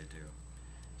amazing what they do.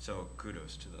 So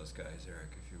kudos to those guys, Eric,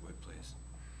 if you would, please.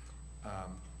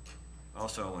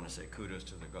 Also, I want to say kudos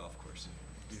to the golf course.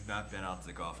 If you've not been out to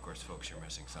the golf course, folks, you're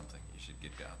missing something. You should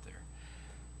get out there.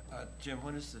 Jim,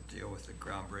 what is the deal with the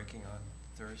groundbreaking on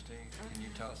Thursday? Can you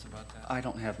tell us about that? I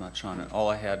don't have much on it. All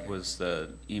I had was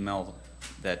the email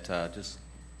that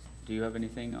do you have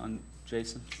anything on,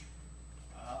 Jason?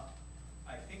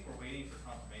 I think we're waiting for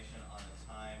confirmation on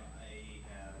the time. I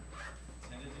have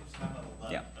tentative time of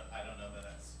 11, Yeah. but I don't know that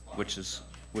that's locked.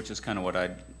 Which is kind of what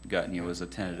I'd gotten you, was a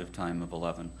tentative time of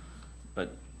 11.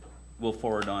 But we'll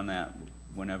forward on that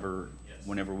whenever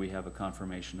we have a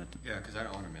confirmation at Yeah, because I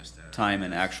don't want to miss that. time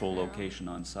and actual location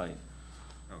on site.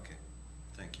 Okay,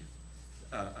 thank you.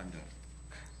 I'm done.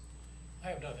 I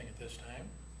have nothing at this time.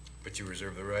 But you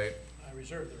reserve the right? I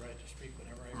reserve the right to speak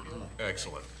whenever I feel like.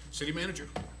 Excellent. City Manager?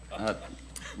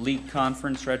 League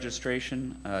conference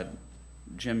registration.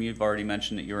 Jim, you've already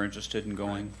mentioned that you're interested in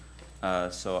going.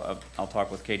 So I'll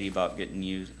talk with Katie about getting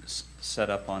you set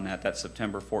up on that. That's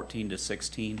September 14 to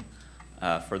 16.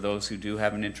 For those who do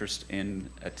have an interest in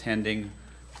attending,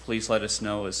 please let us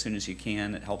know as soon as you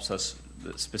can. It helps us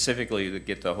specifically to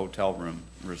get the hotel room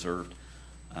reserved.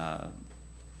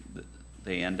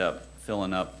 They end up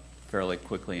filling up fairly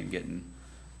quickly and getting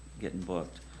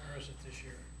booked. Where is it this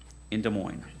year? In Des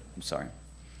Moines, I'm sorry.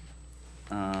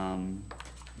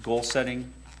 Goal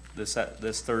setting this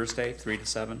Thursday, 3 to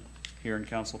 7, here in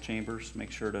council chambers.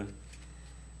 Make sure to,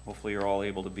 hopefully you're all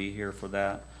able to be here for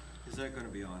that. Is that gonna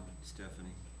be on, Stephanie?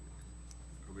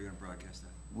 Are we gonna broadcast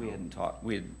that? We hadn't talked,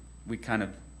 we kind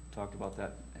of talked about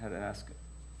that, had to ask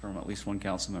from at least one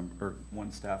council member, or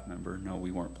one staff member. No,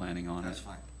 we weren't planning on it. That's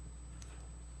fine.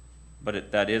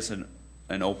 But that is an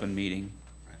open meeting,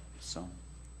 Right. so.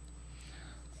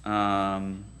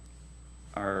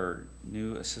 Our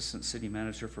new assistant city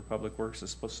manager for public works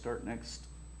is supposed to start next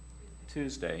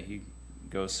Tuesday. He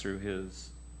goes through his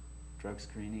drug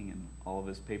screening and all of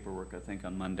his paperwork, I think,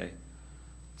 on Monday.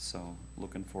 So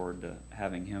looking forward to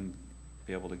having him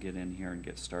be able to get in here and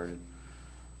get started.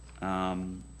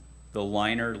 The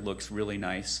liner looks really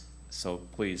nice, so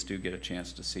please do get a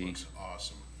chance to see. Looks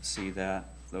awesome. See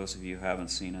that, those of you who haven't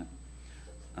seen it.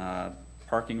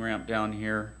 Parking ramp down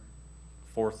here,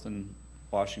 4th and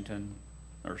Washington,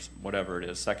 or whatever it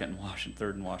is, 2nd and Washington,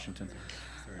 3rd and Washington.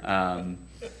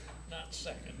 Not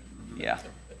second. Yeah,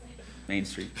 Main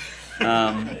Street.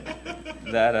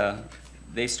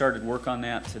 They started work on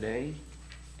that today.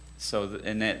 So,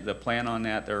 the plan on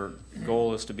that, their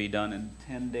goal is to be done in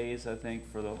 10 days, I think,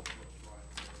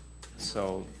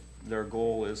 so their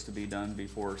goal is to be done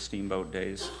before Steamboat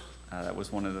Days. That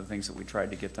was one of the things that we tried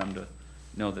to get them to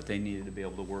know that they needed to be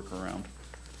able to work around.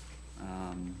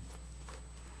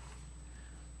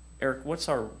 Eric, what's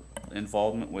our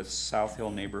involvement with South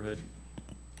Hill neighborhood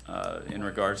in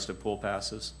regards to pool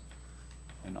passes?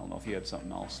 And I don't know if you had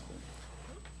something else.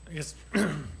 I guess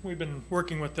we've been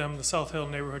working with them. The South Hill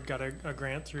neighborhood got a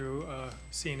grant through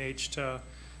CNH to,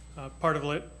 part of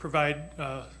it, provide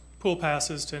pool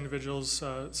passes to individuals,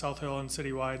 South Hill and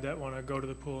citywide, that want to go to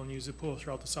the pool and use the pool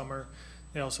throughout the summer.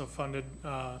 They also funded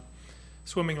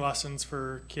swimming lessons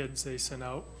for kids. They sent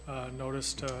out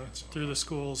notice through the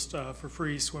schools for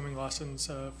free swimming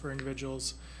lessons for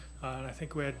individuals. And I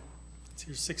think we had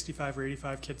 65 or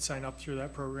 85 kids sign up through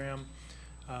that program.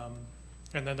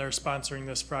 And then they're sponsoring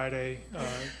this Friday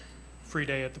free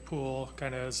day at the pool,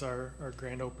 kind of as our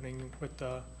grand opening with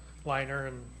the liner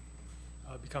and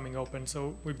becoming open.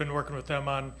 So we've been working with them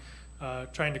on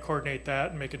trying to coordinate that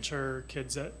and making sure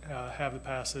kids that have the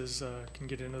passes can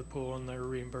get into the pool, and they're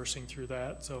reimbursing through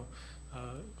that. So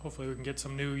hopefully we can get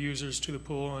some new users to the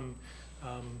pool and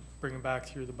bring them back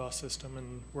through the bus system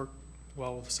and work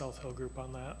well with the South Hill group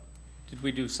on that. Did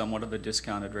we do somewhat of a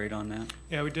discounted rate on that?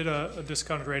 Yeah, we did a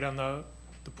discounted rate on the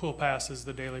pool passes.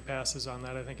 The daily passes on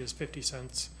that, I think, is 50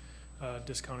 cents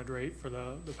discounted rate for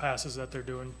the passes that they're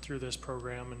doing through this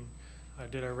program. And I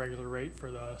did our regular rate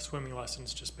for the swimming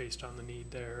lessons just based on the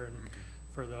need there and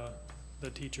for the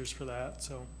teachers for that.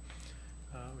 So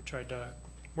we tried to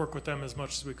work with them as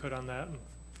much as we could on that, and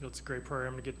feel it's a great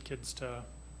program to get kids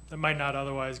that might not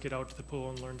otherwise get out to the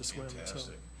pool and learn to swim.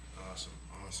 Fantastic. So.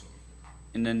 Awesome.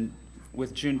 And then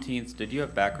with Juneteenth, did you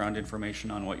have background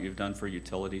information on what you've done for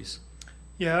utilities?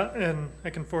 Yeah, and I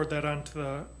can forward that on to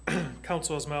the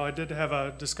council as well. I did have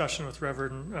a discussion with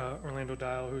Reverend Orlando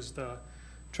Dial, who's the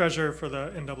treasurer for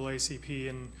the NAACP,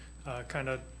 and kind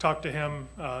of talked to him.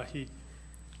 He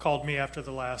called me after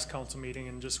the last council meeting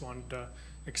and just wanted to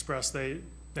express they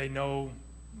know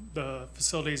the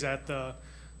facilities at the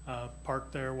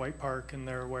park there, White Park, and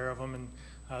they're aware of them,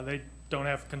 and they don't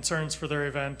have concerns for their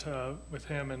event with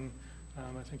him. And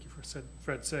I think you said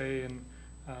Fred Say and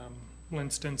Lynn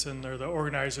Stinson, they're the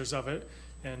organizers of it,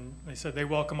 and they said they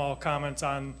welcome all comments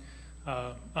on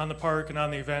the park and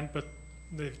on the event, but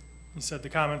he said the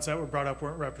comments that were brought up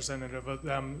weren't representative of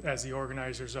them as the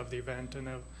organizers of the event and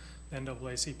of the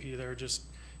NAACP. They're just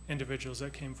individuals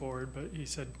that came forward. But he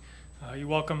said he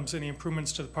welcomes any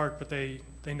improvements to the park, but they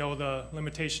know the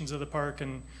limitations of the park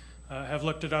and have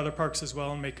looked at other parks as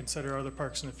well and may consider other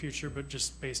parks in the future, but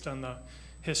just based on the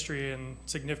history and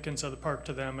significance of the park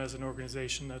to them as an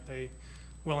organization, that they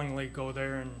willingly go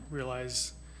there and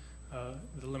realize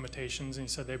the limitations. And he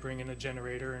said they bring in a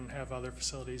generator and have other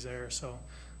facilities there. So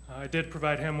I did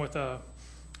provide him with a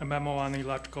memo on the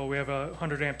electrical. We have a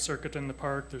 100 amp circuit in the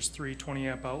park. There's 3 20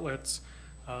 amp outlets.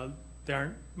 They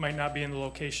might not be in the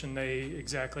location they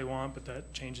exactly want, but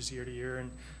that changes year to year, and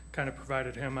kind of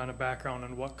provided him on a background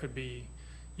on what could be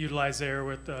utilized there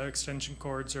with extension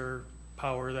cords or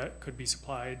power that could be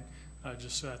supplied,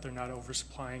 just so that they're not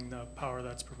oversupplying the power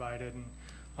that's provided. And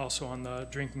also on the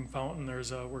drinking fountain,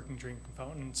 there's a working drinking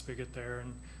fountain spigot there,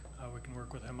 and we can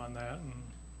work with him on that, and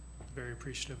very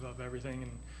appreciative of everything,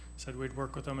 and said we'd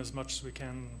work with them as much as we can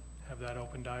and have that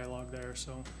open dialogue there.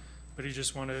 So, but he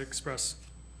just wanted to express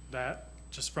that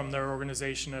just from their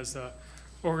organization as the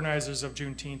organizers of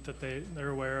Juneteenth, that they're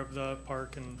aware of the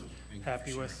park and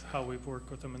happy with how we've worked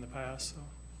with them in the past. So.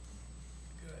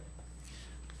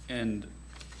 And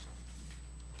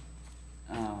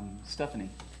Stephanie,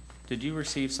 did you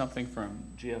receive something from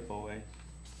GFOA?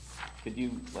 Could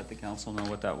you let the council know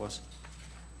what that was?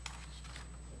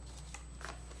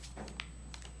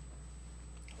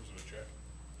 Was it a check?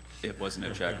 It wasn't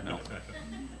a check, no.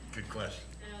 Good question.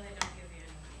 No, they don't give you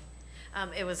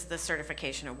anything. It was the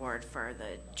certification award for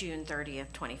the June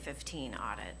 30th, 2015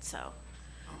 audit, so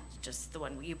just the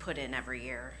one you put in every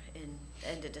year in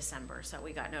end of December. So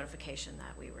we got notification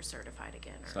that we were certified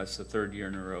again. So that's the third year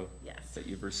in a row Yes. that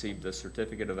you've received the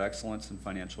Certificate of Excellence in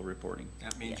Financial Reporting.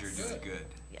 That means Yes. you're doing good,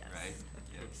 Yes. right?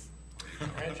 Yes.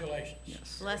 Congratulations.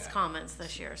 Yes. Less comments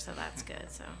this year, so that's good,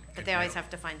 so. But they always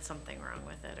have to find something wrong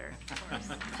with it, or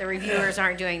the reviewers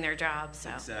aren't doing their job,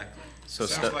 so. Exactly. So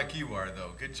Sounds like you are,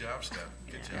 though. Good job, Steph.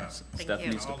 Good Yeah. job. Thank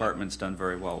Stephanie's you. department's done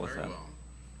very well with Very that. well.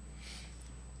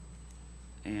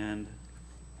 And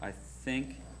I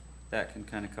think that can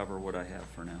kind of cover what I have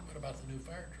for now. What about the new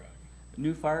fire truck?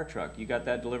 New fire truck, you got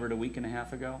that delivered a week and a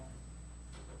half ago?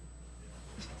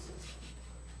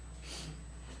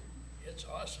 It's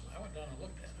awesome. I went down and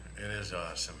looked at it. It is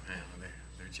awesome, man.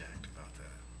 They're jacked about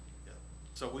that.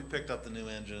 So we picked up the new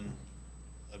engine,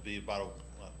 it'd be about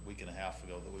a week and a half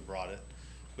ago that we brought it.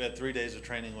 We had 3 days of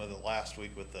training with it last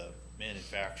week with the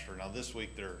manufacturer. Now this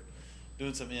week they're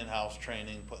doing some in-house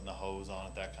training, putting the hose on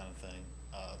it, that kind of thing.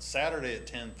 Saturday at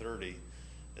 10:30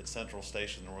 at Central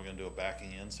Station, we're gonna do a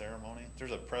backing in ceremony.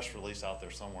 There's a press release out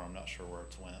there somewhere, I'm not sure where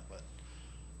it's went, but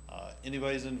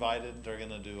anybody's invited. They're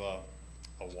gonna do a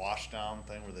wash down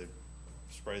thing where they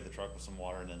spray the truck with some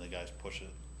water and then the guys push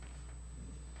it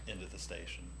into the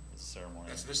station. It's a ceremony.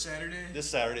 That's this Saturday? This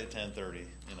Saturday at 10:30,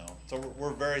 you know. So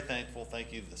we're very thankful.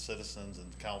 Thank you to the citizens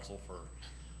and council for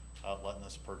letting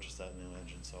us purchase that new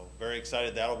engine. So very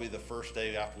excited. That'll be the first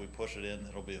day after we push it in.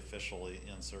 It'll be officially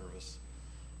in service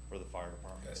for the fire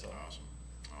department. That's So awesome.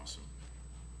 Awesome.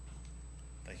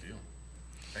 thank you.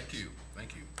 Thank you.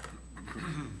 Thank you.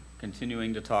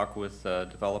 Continuing to talk with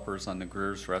developers on the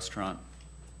Greer's Restaurant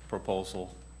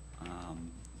proposal.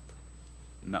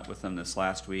 Met with them this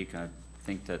last week. I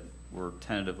think that we're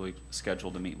tentatively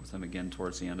scheduled to meet with them again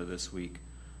towards the end of this week.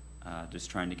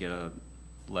 Just trying to get a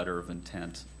letter of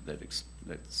intent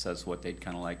that says what they'd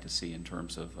kind of like to see in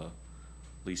terms of a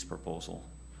lease proposal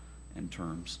and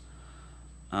terms.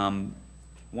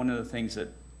 One of the things that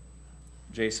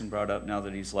Jason brought up now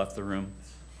that he's left the room,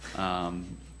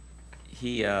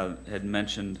 he had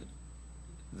mentioned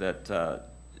that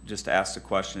just asked a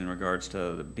question in regards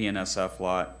to the BNSF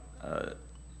lot,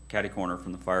 catty corner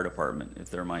from the fire department, if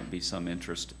there might be some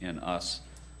interest in us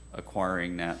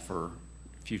acquiring that for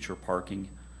future parking.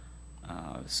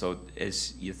 So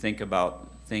as you think about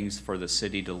things for the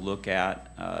city to look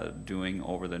at doing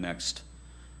over the next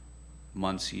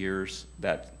months, years,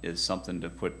 that is something to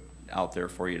put out there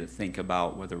for you to think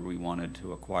about, whether we wanted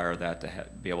to acquire that to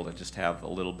be able to just have a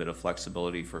little bit of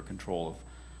flexibility for control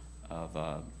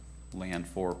of land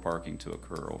for parking to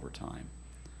occur over time.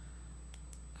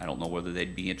 I don't know whether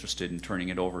they'd be interested in turning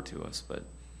it over to us, but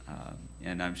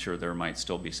and I'm sure there might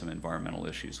still be some environmental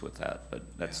issues with that, but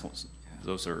that's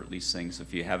those are at least things,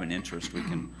 if you have an interest, we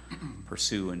can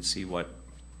pursue and see what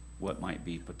might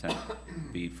be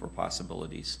for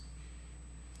possibilities.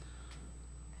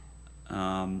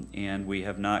 And we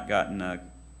have not gotten a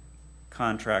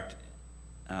contract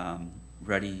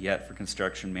ready yet for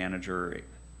construction manager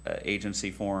agency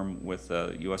form with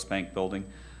the US Bank building.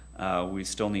 We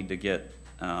still need to get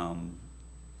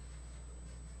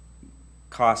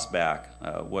cost back,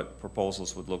 what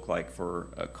proposals would look like for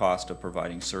a cost of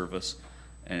providing service,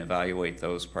 and evaluate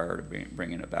those prior to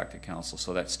bringing it back to council.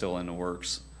 So that's still in the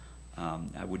works.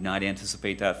 I would not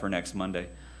anticipate that for next Monday,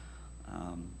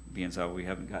 being as we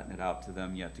haven't gotten it out to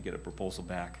them yet to get a proposal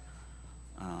back.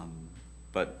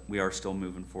 But we are still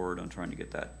moving forward on trying to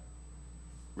get that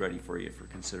ready for you for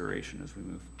consideration as we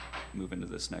move into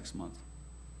this next month.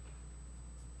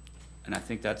 And I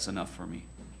think that's enough for me.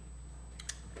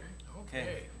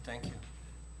 Okay, thank you.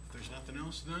 If there's nothing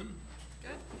else, then?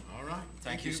 Good. All right.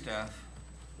 Thank you, staff.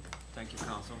 Thank you,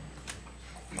 council.